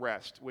only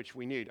rest, which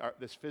we need,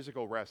 this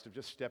physical rest of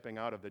just stepping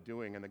out of the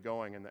doing and the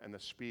going and the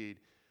speed.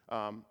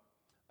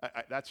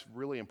 That's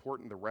really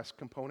important, the rest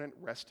component,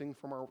 resting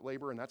from our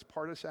labor, and that's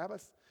part of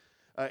Sabbath.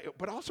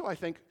 But also, I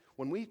think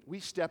when we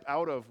step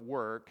out of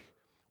work,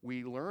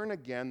 we learn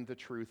again the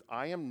truth.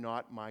 I am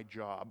not my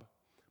job.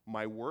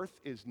 My worth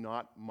is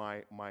not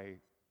my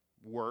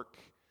work.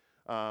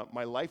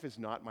 My life is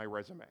not my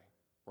resume,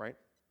 right?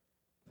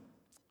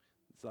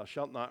 Thou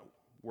shalt not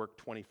work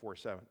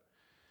 24/7.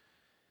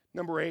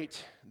 Number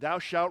 8, thou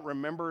shalt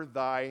remember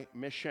thy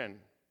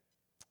mission.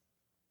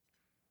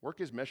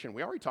 Work is mission.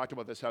 We already talked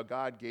about this, how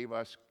God gave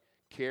us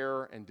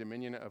care and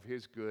dominion of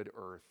his good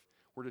earth.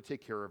 We're to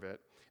take care of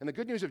it. And the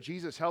good news of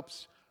Jesus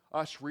helps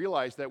us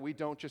realize that we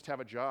don't just have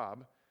a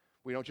job.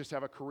 We don't just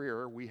have a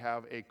career. We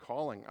have a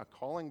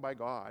calling by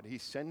God. He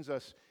sends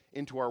us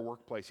into our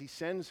workplace. He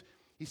sent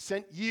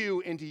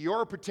you into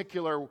your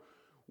particular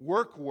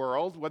work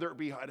world, whether it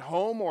be at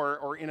home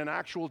or in an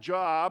actual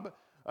job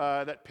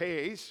that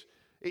pays.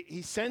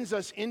 He sends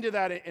us into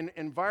that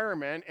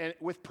environment and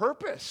with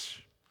purpose.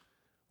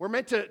 We're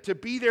meant to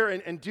be there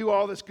and do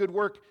all this good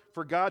work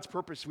for God's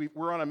purpose.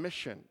 We're on a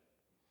mission.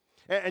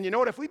 And you know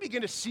what? If we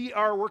begin to see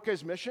our work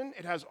as mission,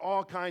 it has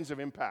all kinds of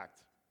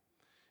impact.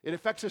 It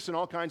affects us in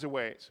all kinds of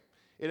ways.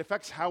 It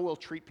affects how we'll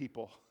treat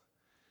people.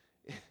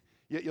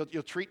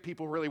 You'll treat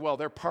people really well.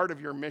 They're part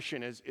of your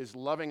mission is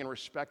loving and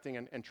respecting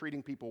and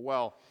treating people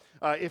well.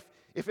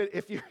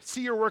 If you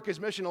see your work as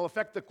mission, it'll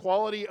affect the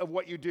quality of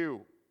what you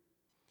do.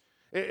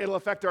 It'll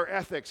affect our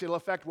ethics. It'll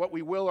affect what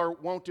we will or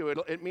won't do.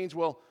 It means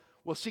we'll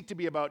seek to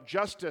be about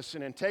justice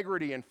and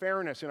integrity and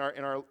fairness in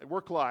our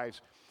work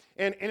lives.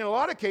 And in a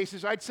lot of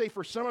cases, I'd say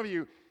for some of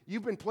you,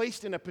 you've been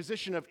placed in a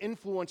position of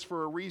influence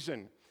for a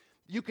reason.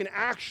 You can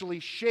actually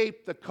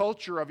shape the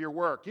culture of your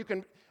work. You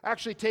can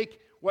actually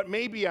take what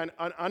may be an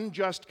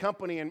unjust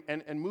company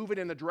and move it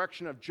in the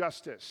direction of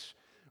justice.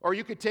 Or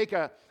you could take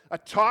a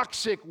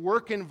toxic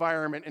work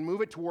environment and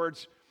move it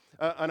towards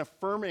an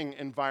affirming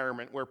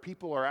environment where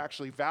people are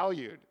actually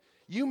valued.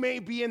 You may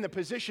be in the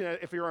position,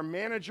 if you're a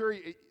manager,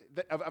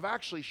 of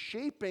actually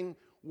shaping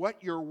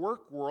what your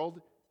work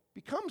world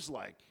becomes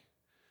like.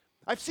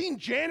 I've seen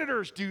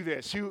janitors do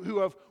this who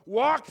have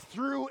walked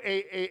through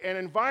an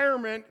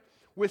environment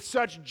with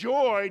such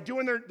joy,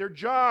 doing their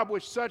job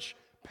with such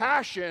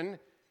passion,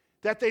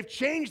 that they've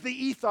changed the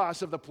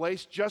ethos of the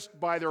place just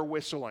by their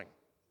whistling.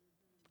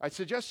 I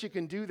suggest you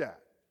can do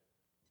that.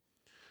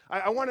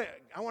 I want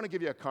to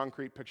give you a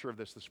concrete picture of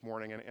this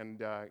morning,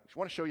 and I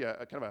want to show you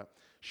a kind of a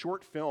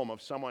short film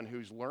of someone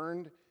who's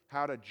learned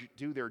how to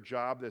do their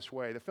job this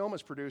way. The film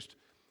is produced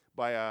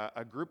by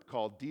a group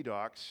called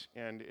DDocs,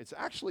 and it's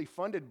actually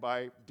funded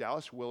by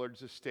Dallas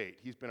Willard's estate.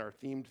 He's been our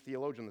themed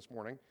theologian this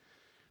morning.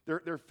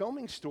 They're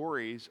filming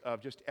stories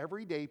of just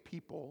everyday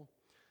people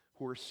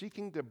who are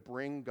seeking to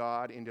bring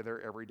God into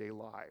their everyday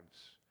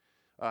lives.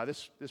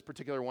 This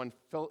particular one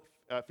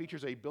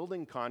features a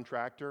building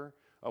contractor,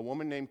 a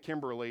woman named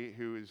Kimberly,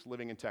 who is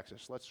living in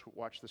Texas. Let's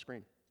watch the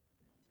screen.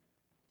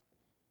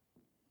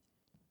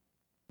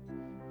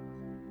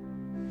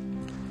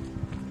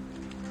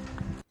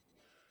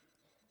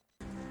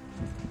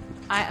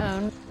 I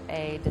own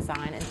a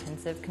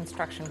design-intensive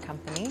construction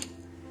company,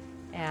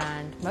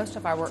 and most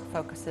of our work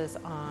focuses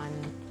on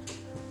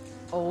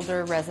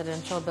older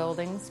residential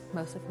buildings,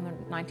 mostly from the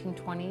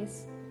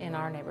 1920s in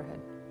our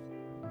neighborhood.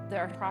 There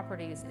are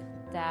properties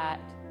that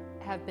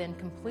have been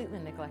completely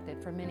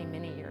neglected for many,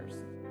 many years.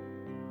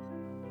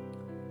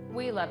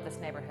 We love this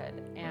neighborhood,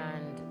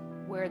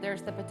 and where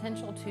there's the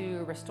potential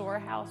to restore a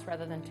house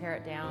rather than tear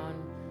it down,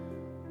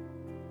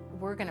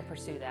 we're going to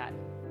pursue that.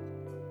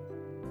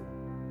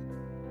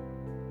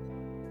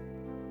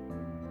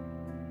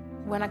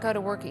 When I go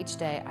to work each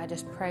day, I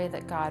just pray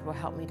that God will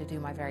help me to do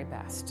my very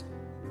best.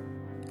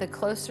 The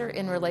closer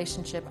in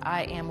relationship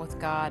I am with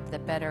God, the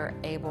better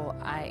able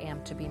I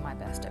am to be my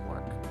best at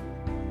work.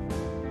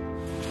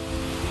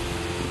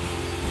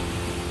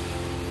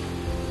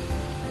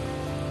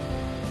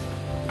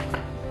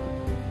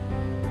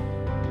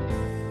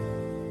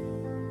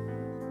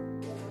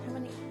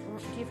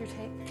 Do you have your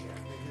tape?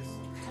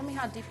 Tell me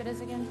how deep it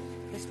is again,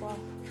 this wall.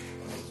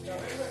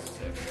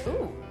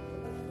 Ooh,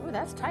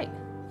 that's tight.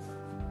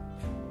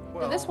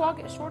 Will this wall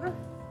get shorter?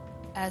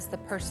 As the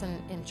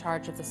person in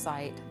charge of the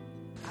site,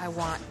 I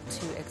want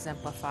to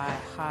exemplify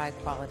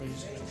high-quality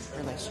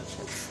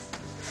relationships,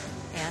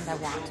 and I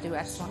want to do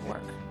excellent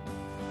work.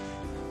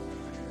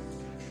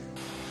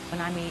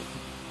 When I meet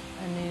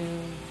a new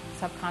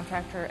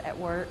subcontractor at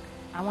work,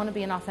 I want to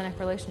be in an authentic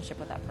relationship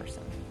with that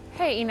person.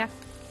 Hey, Enoch.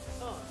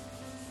 Oh.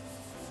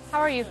 How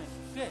are you?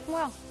 Good.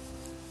 Well,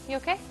 you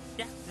okay?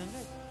 Yeah, doing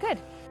good. Good.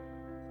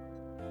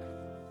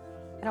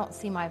 I don't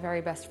see my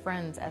very best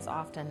friends as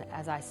often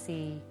as I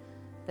see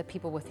the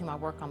people with whom I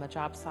work on the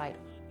job site.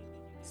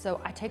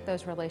 So I take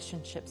those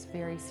relationships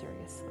very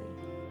seriously.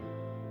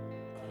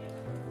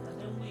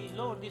 And then we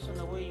lower this on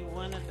the way you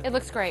want it. It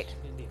looks great.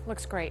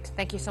 Looks great.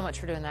 Thank you so much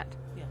for doing that.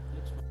 Yeah,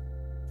 looks good.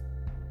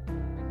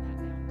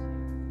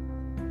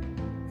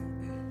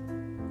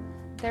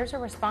 There's a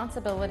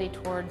responsibility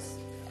towards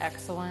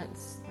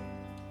excellence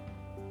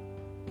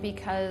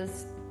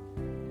because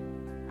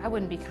I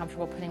wouldn't be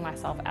comfortable putting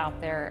myself out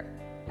there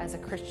as a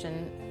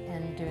Christian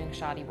in doing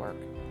shoddy work.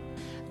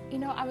 You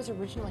know, I was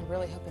originally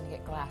really hoping to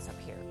get glass up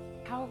here.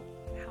 How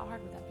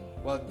hard would that be?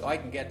 Well, I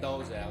can get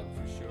those out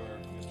for sure.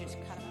 Just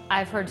cut them out?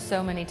 I've heard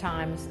so many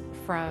times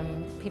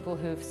from people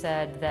who've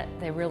said that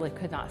they really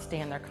could not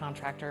stand their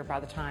contractor by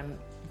the time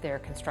their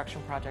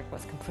construction project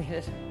was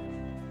completed.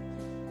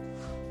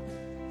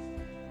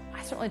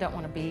 I certainly don't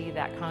want to be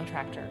that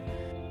contractor.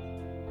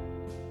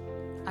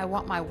 I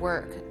want my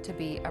work to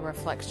be a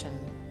reflection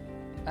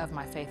of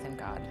my faith in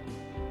God.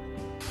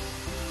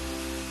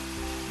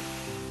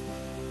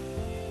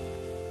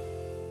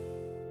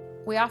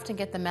 We often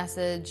get the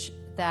message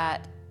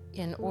that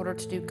in order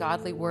to do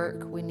godly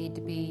work, we need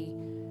to be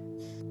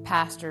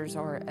pastors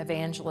or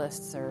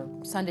evangelists or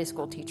Sunday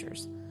school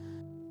teachers.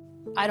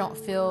 I don't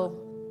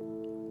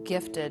feel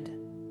gifted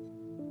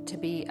to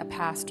be a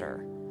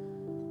pastor,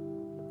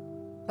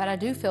 but I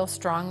do feel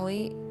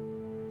strongly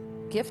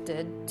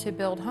gifted to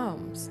build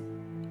homes,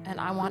 and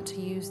I want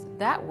to use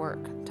that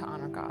work to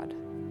honor God.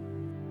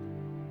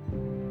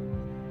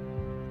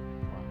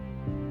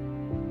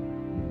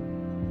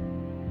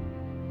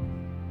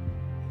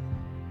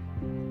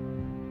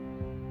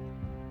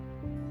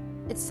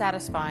 It's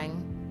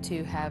satisfying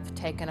to have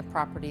taken a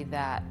property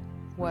that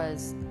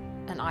was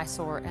an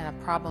eyesore and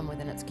a problem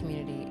within its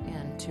community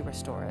and to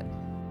restore it.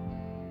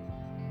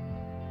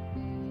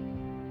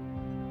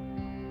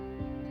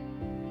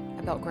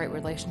 I built great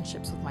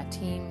relationships with my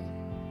team,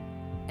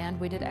 and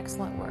we did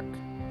excellent work.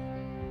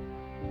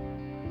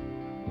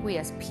 We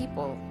as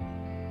people,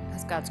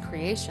 as God's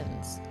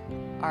creations,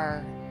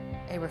 are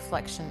a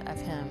reflection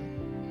of Him.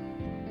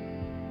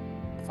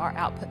 If our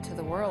output to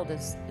the world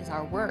is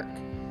our work,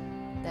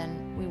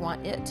 then we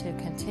want it to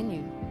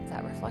continue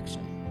that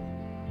reflection.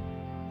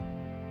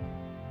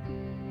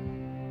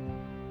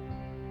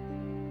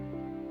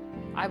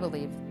 I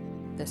believe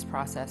this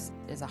process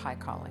is a high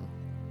calling.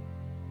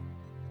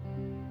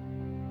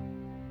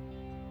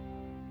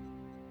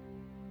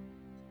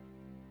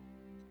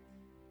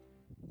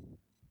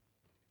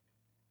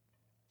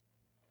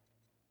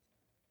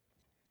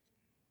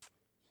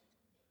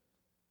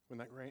 Isn't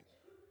that great?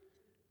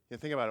 You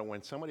think about it,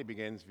 when somebody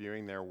begins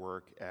viewing their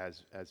work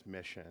as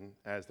mission,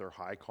 as their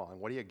high calling,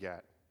 what do you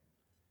get?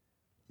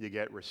 You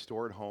get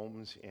restored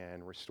homes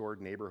and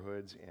restored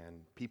neighborhoods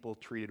and people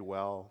treated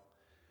well.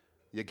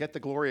 You get the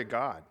glory of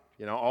God.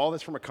 You know, all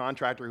this from a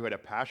contractor who had a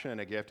passion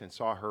and a gift and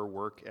saw her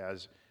work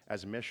as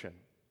mission.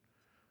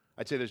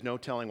 I'd say there's no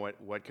telling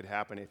what could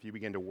happen if you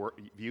begin to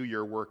view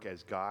your work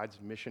as God's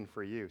mission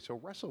for you. So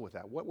wrestle with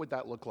that. What would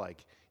that look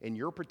like in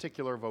your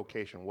particular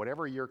vocation,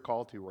 whatever you're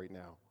called to right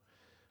now?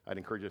 I'd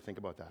encourage you to think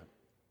about that.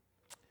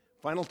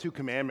 Final two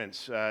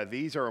commandments.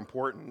 These are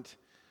important.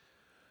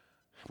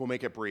 We'll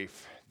make it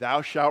brief.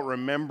 Thou shalt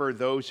remember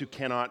those who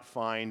cannot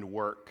find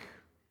work.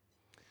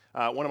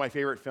 One of my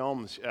favorite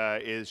films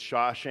is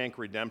Shawshank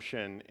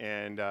Redemption,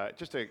 and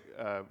just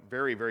a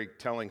very, very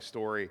telling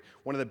story.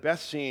 One of the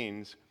best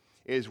scenes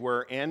is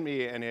where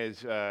Andy and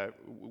his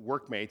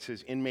workmates,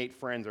 his inmate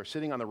friends, are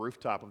sitting on the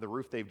rooftop of the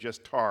roof they've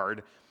just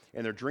tarred,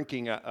 and they're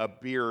drinking a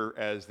beer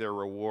as their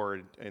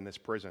reward in this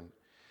prison.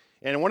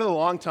 And one of the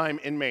longtime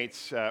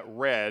inmates,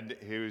 Red,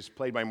 who's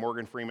played by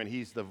Morgan Freeman,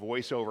 he's the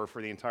voiceover for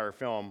the entire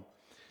film.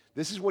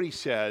 This is what he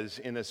says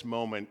in this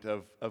moment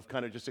of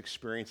kind of just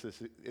experience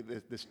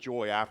this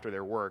joy after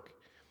their work.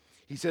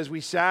 He says, "We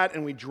sat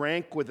and we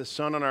drank with the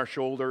sun on our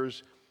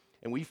shoulders,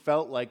 and we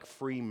felt like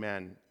free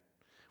men.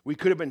 We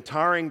could have been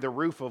tarring the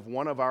roof of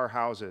one of our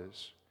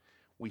houses.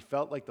 We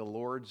felt like the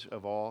lords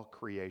of all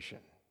creation."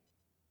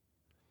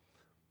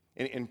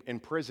 In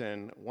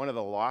prison, one of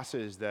the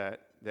losses that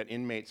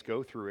inmates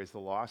go through is the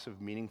loss of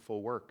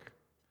meaningful work.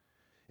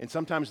 And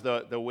sometimes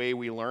the way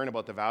we learn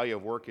about the value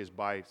of work is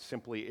by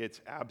simply its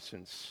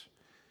absence.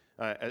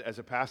 As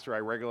a pastor, I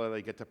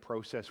regularly get to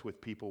process with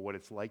people what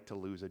it's like to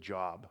lose a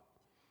job.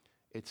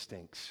 It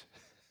stinks.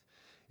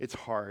 It's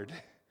hard.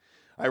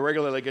 I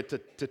regularly get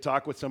to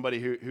talk with somebody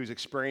who's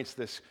experienced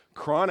this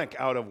chronic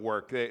out of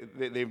work.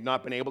 They've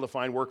not been able to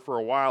find work for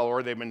a while,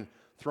 or they've been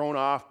thrown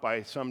off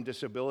by some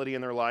disability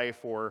in their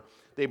life, or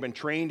they've been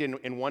trained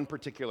in one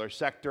particular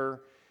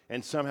sector,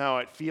 and somehow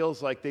it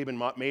feels like they've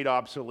been made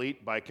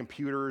obsolete by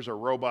computers or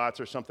robots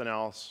or something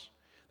else.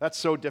 That's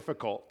so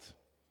difficult.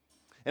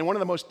 And one of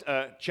the most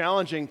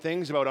challenging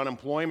things about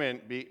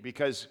unemployment,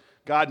 because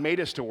God made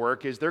us to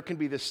work, is there can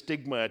be this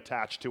stigma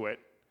attached to it.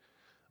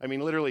 I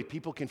mean, literally,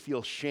 people can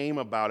feel shame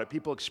about it.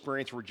 People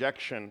experience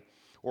rejection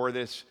or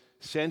this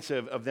sense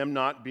of them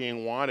not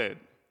being wanted.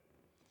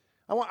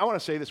 I want to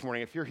say this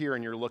morning, if you're here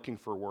and you're looking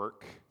for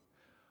work,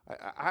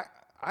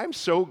 I'm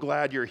so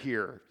glad you're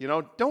here. You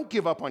know, don't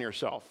give up on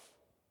yourself.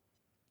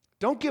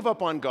 Don't give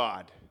up on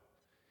God.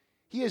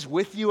 He is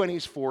with you and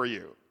He's for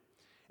you.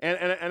 And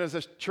as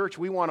a church,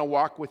 we want to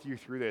walk with you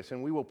through this,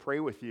 and we will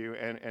pray with you,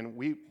 and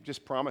we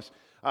just promise.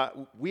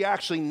 We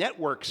actually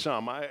network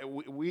some.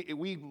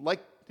 We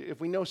like,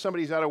 if we know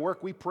somebody's out of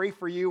work, we pray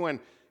for you, and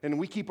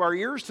we keep our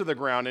ears to the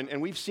ground,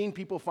 and we've seen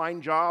people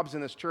find jobs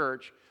in this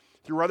church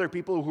through other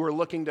people who are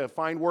looking to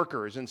find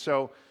workers. And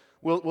so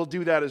we'll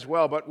do that as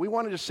well. But we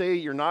want to just say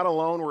you're not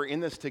alone. We're in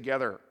this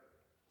together.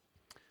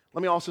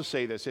 Let me also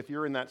say this. If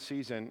you're in that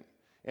season,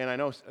 and I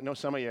know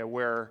some of you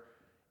where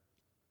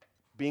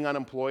being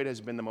unemployed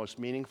has been the most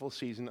meaningful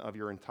season of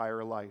your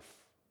entire life.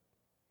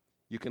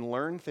 You can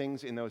learn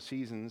things in those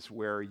seasons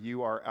where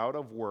you are out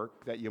of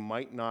work that you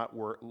might not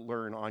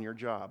learn on your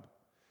job.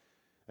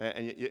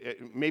 And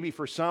maybe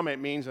for some it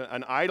means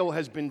an idol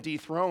has been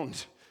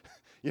dethroned,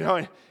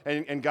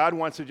 and God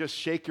wants to just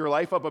shake your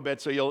life up a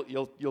bit so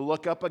you'll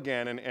look up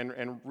again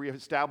and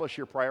reestablish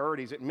your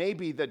priorities. It may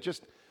be that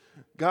just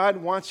God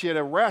wants you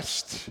to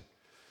rest.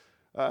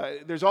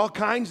 There's all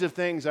kinds of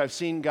things I've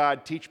seen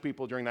God teach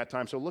people during that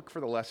time, so look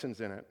for the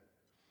lessons in it.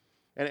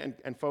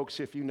 And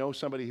folks, if you know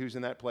somebody who's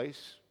in that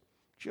place,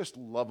 just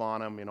love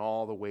on them in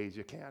all the ways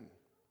you can.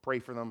 Pray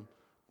for them,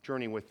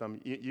 journey with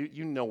them.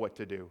 You know what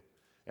to do,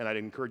 and I'd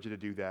encourage you to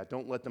do that.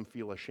 Don't let them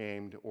feel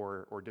ashamed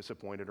or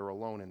disappointed or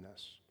alone in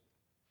this.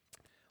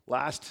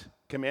 Last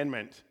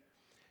commandment,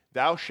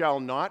 thou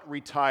shalt not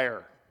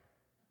retire.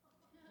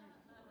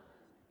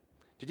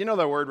 Did you know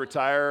the word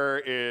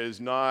retire is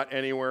not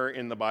anywhere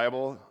in the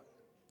Bible?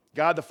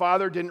 God the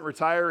Father didn't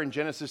retire in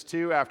Genesis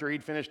 2 after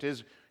he'd finished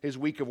his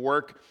week of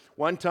work.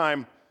 One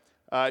time,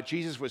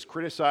 Jesus was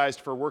criticized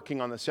for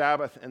working on the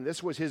Sabbath, and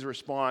this was his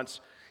response.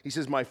 He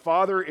says, my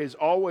Father is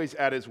always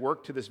at his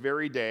work to this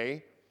very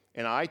day,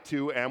 and I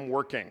too am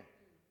working.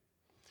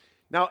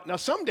 Now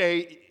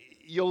someday,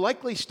 you'll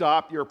likely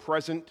stop your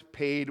present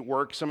paid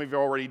work. Some of you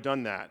have already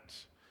done that.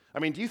 I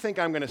mean, do you think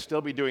I'm going to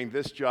still be doing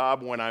this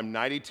job when I'm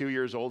 92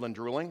 years old and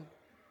drooling?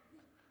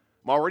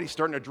 I'm already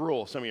starting to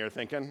drool, some of you are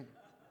thinking.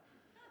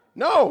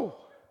 No,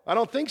 I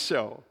don't think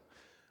so.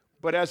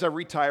 But as a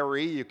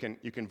retiree, you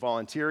can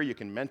volunteer, you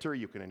can mentor,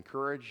 you can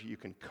encourage, you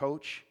can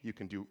coach, you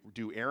can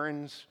do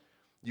errands,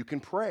 you can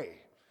pray.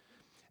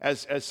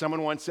 As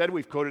someone once said,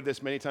 we've quoted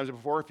this many times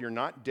before, if you're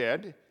not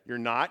dead, you're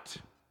not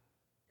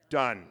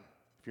done.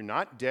 If you're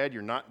not dead,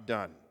 you're not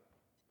done.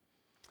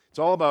 It's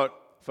all about,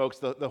 folks,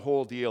 the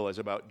whole deal is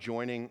about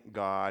joining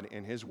God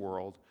in his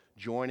world,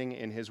 joining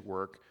in his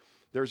work.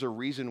 There's a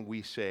reason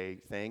we say,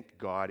 thank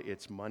God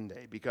it's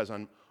Monday, because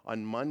on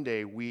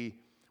Monday we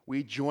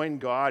join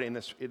God in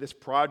this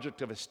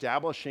project of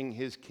establishing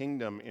his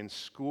kingdom in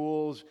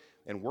schools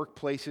and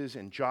workplaces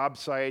and job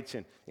sites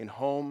and in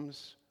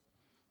homes.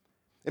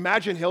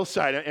 Imagine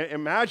Hillside.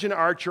 Imagine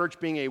our church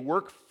being a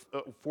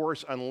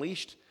workforce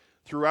unleashed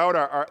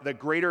throughout the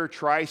greater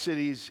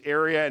Tri-Cities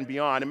area and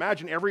beyond.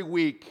 Imagine every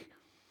week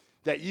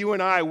that you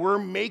and we're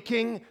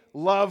making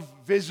love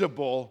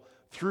visible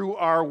through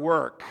our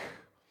work.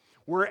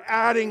 We're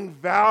adding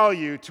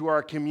value to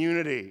our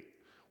community.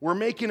 We're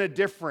making a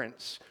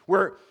difference.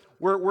 We're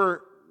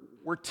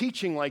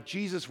teaching like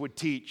Jesus would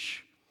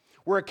teach.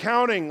 We're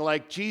accounting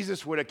like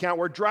Jesus would account.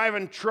 We're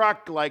driving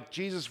truck like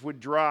Jesus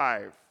would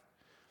drive.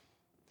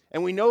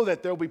 And we know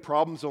that there'll be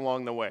problems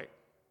along the way.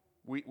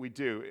 We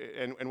do.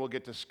 And we'll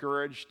get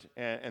discouraged,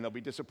 and there'll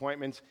be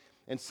disappointments.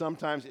 And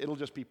sometimes it'll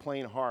just be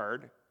plain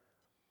hard.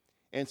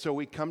 And so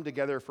we come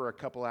together for a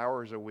couple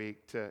hours a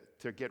week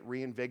to get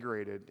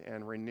reinvigorated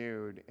and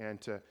renewed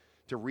and to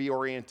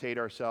reorientate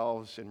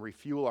ourselves and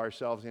refuel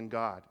ourselves in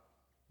God.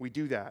 We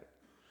do that.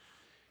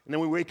 And then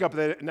we wake up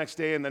the next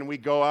day and then we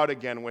go out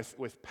again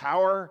with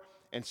power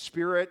and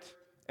spirit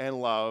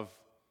and love.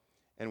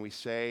 And we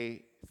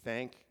say,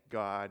 thank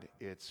God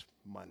it's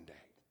Monday.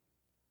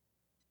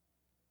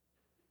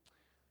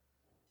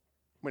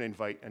 I'm going to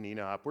invite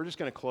Anina up. We're just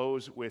going to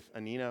close with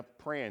Anina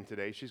praying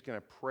today. She's going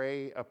to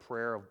pray a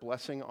prayer of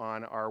blessing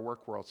on our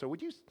work world. So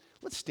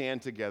let's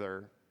stand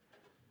together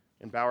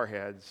and bow our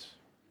heads,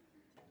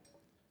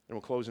 and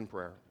we'll close in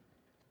prayer.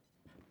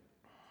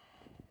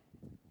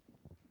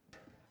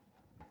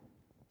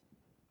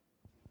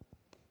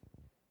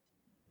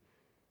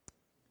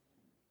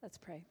 Let's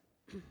pray.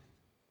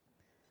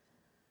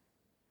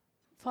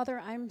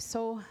 Father, I'm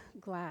so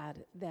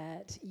glad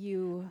that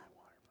you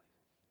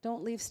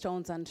don't leave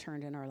stones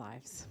unturned in our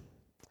lives.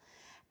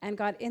 And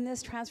God, in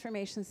this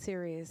transformation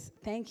series,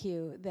 thank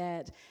you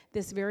that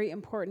this very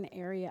important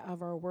area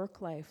of our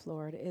work life,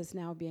 Lord, is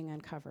now being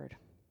uncovered.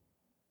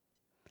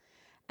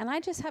 And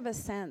I just have a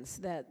sense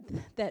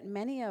that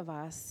many of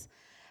us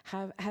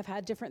have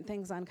had different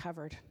things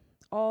uncovered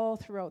all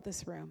throughout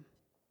this room.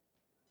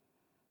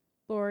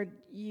 Lord,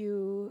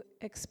 you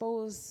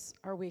expose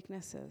our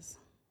weaknesses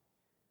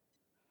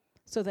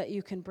so that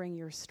you can bring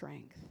your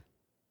strength.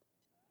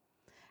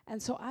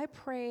 And so I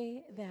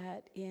pray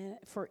that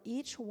for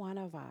each one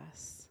of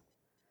us,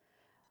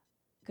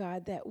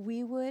 God, that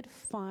we would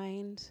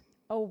find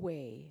a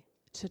way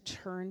to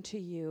turn to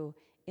you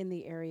in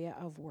the area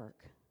of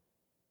work.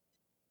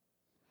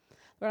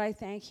 Lord, I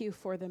thank you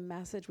for the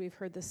message we've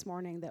heard this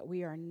morning that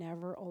we are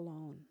never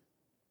alone.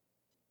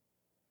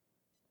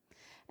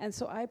 And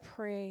so I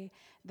pray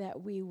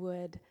that we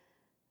would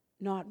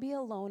not be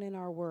alone in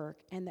our work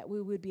and that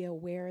we would be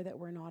aware that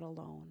we're not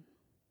alone.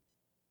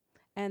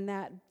 And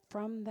that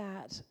from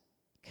that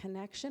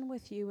connection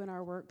with you in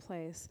our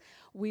workplace,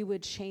 we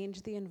would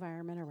change the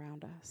environment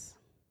around us.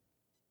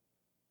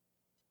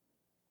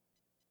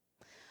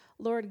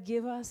 Lord,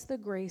 give us the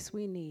grace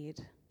we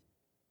need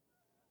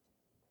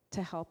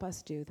to help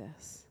us do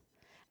this.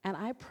 And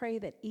I pray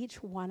that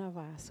each one of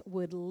us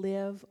would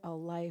live a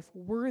life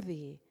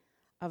worthy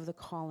of the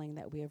calling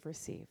that we have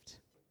received.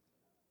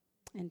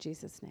 In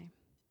Jesus' name,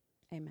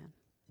 amen.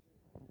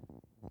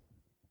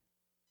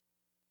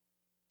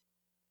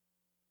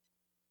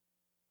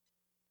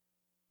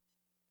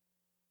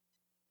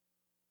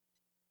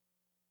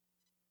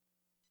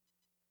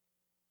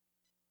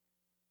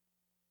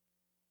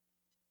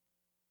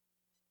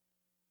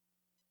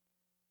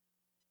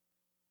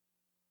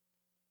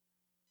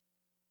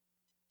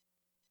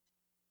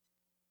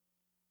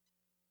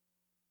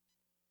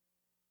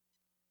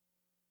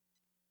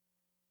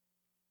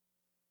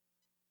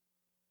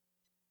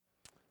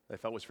 I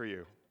felt was for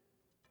you.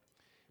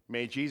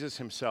 May Jesus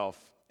himself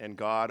and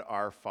God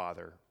our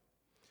Father,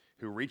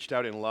 who reached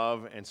out in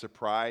love and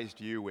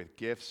surprised you with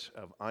gifts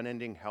of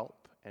unending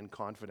help and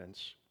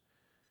confidence,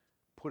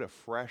 put a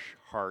fresh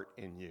heart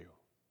in you,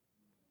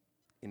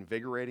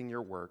 invigorating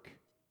your work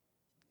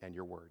and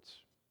your words.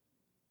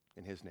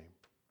 In his name,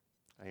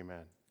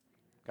 amen.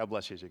 God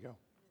bless you as you go.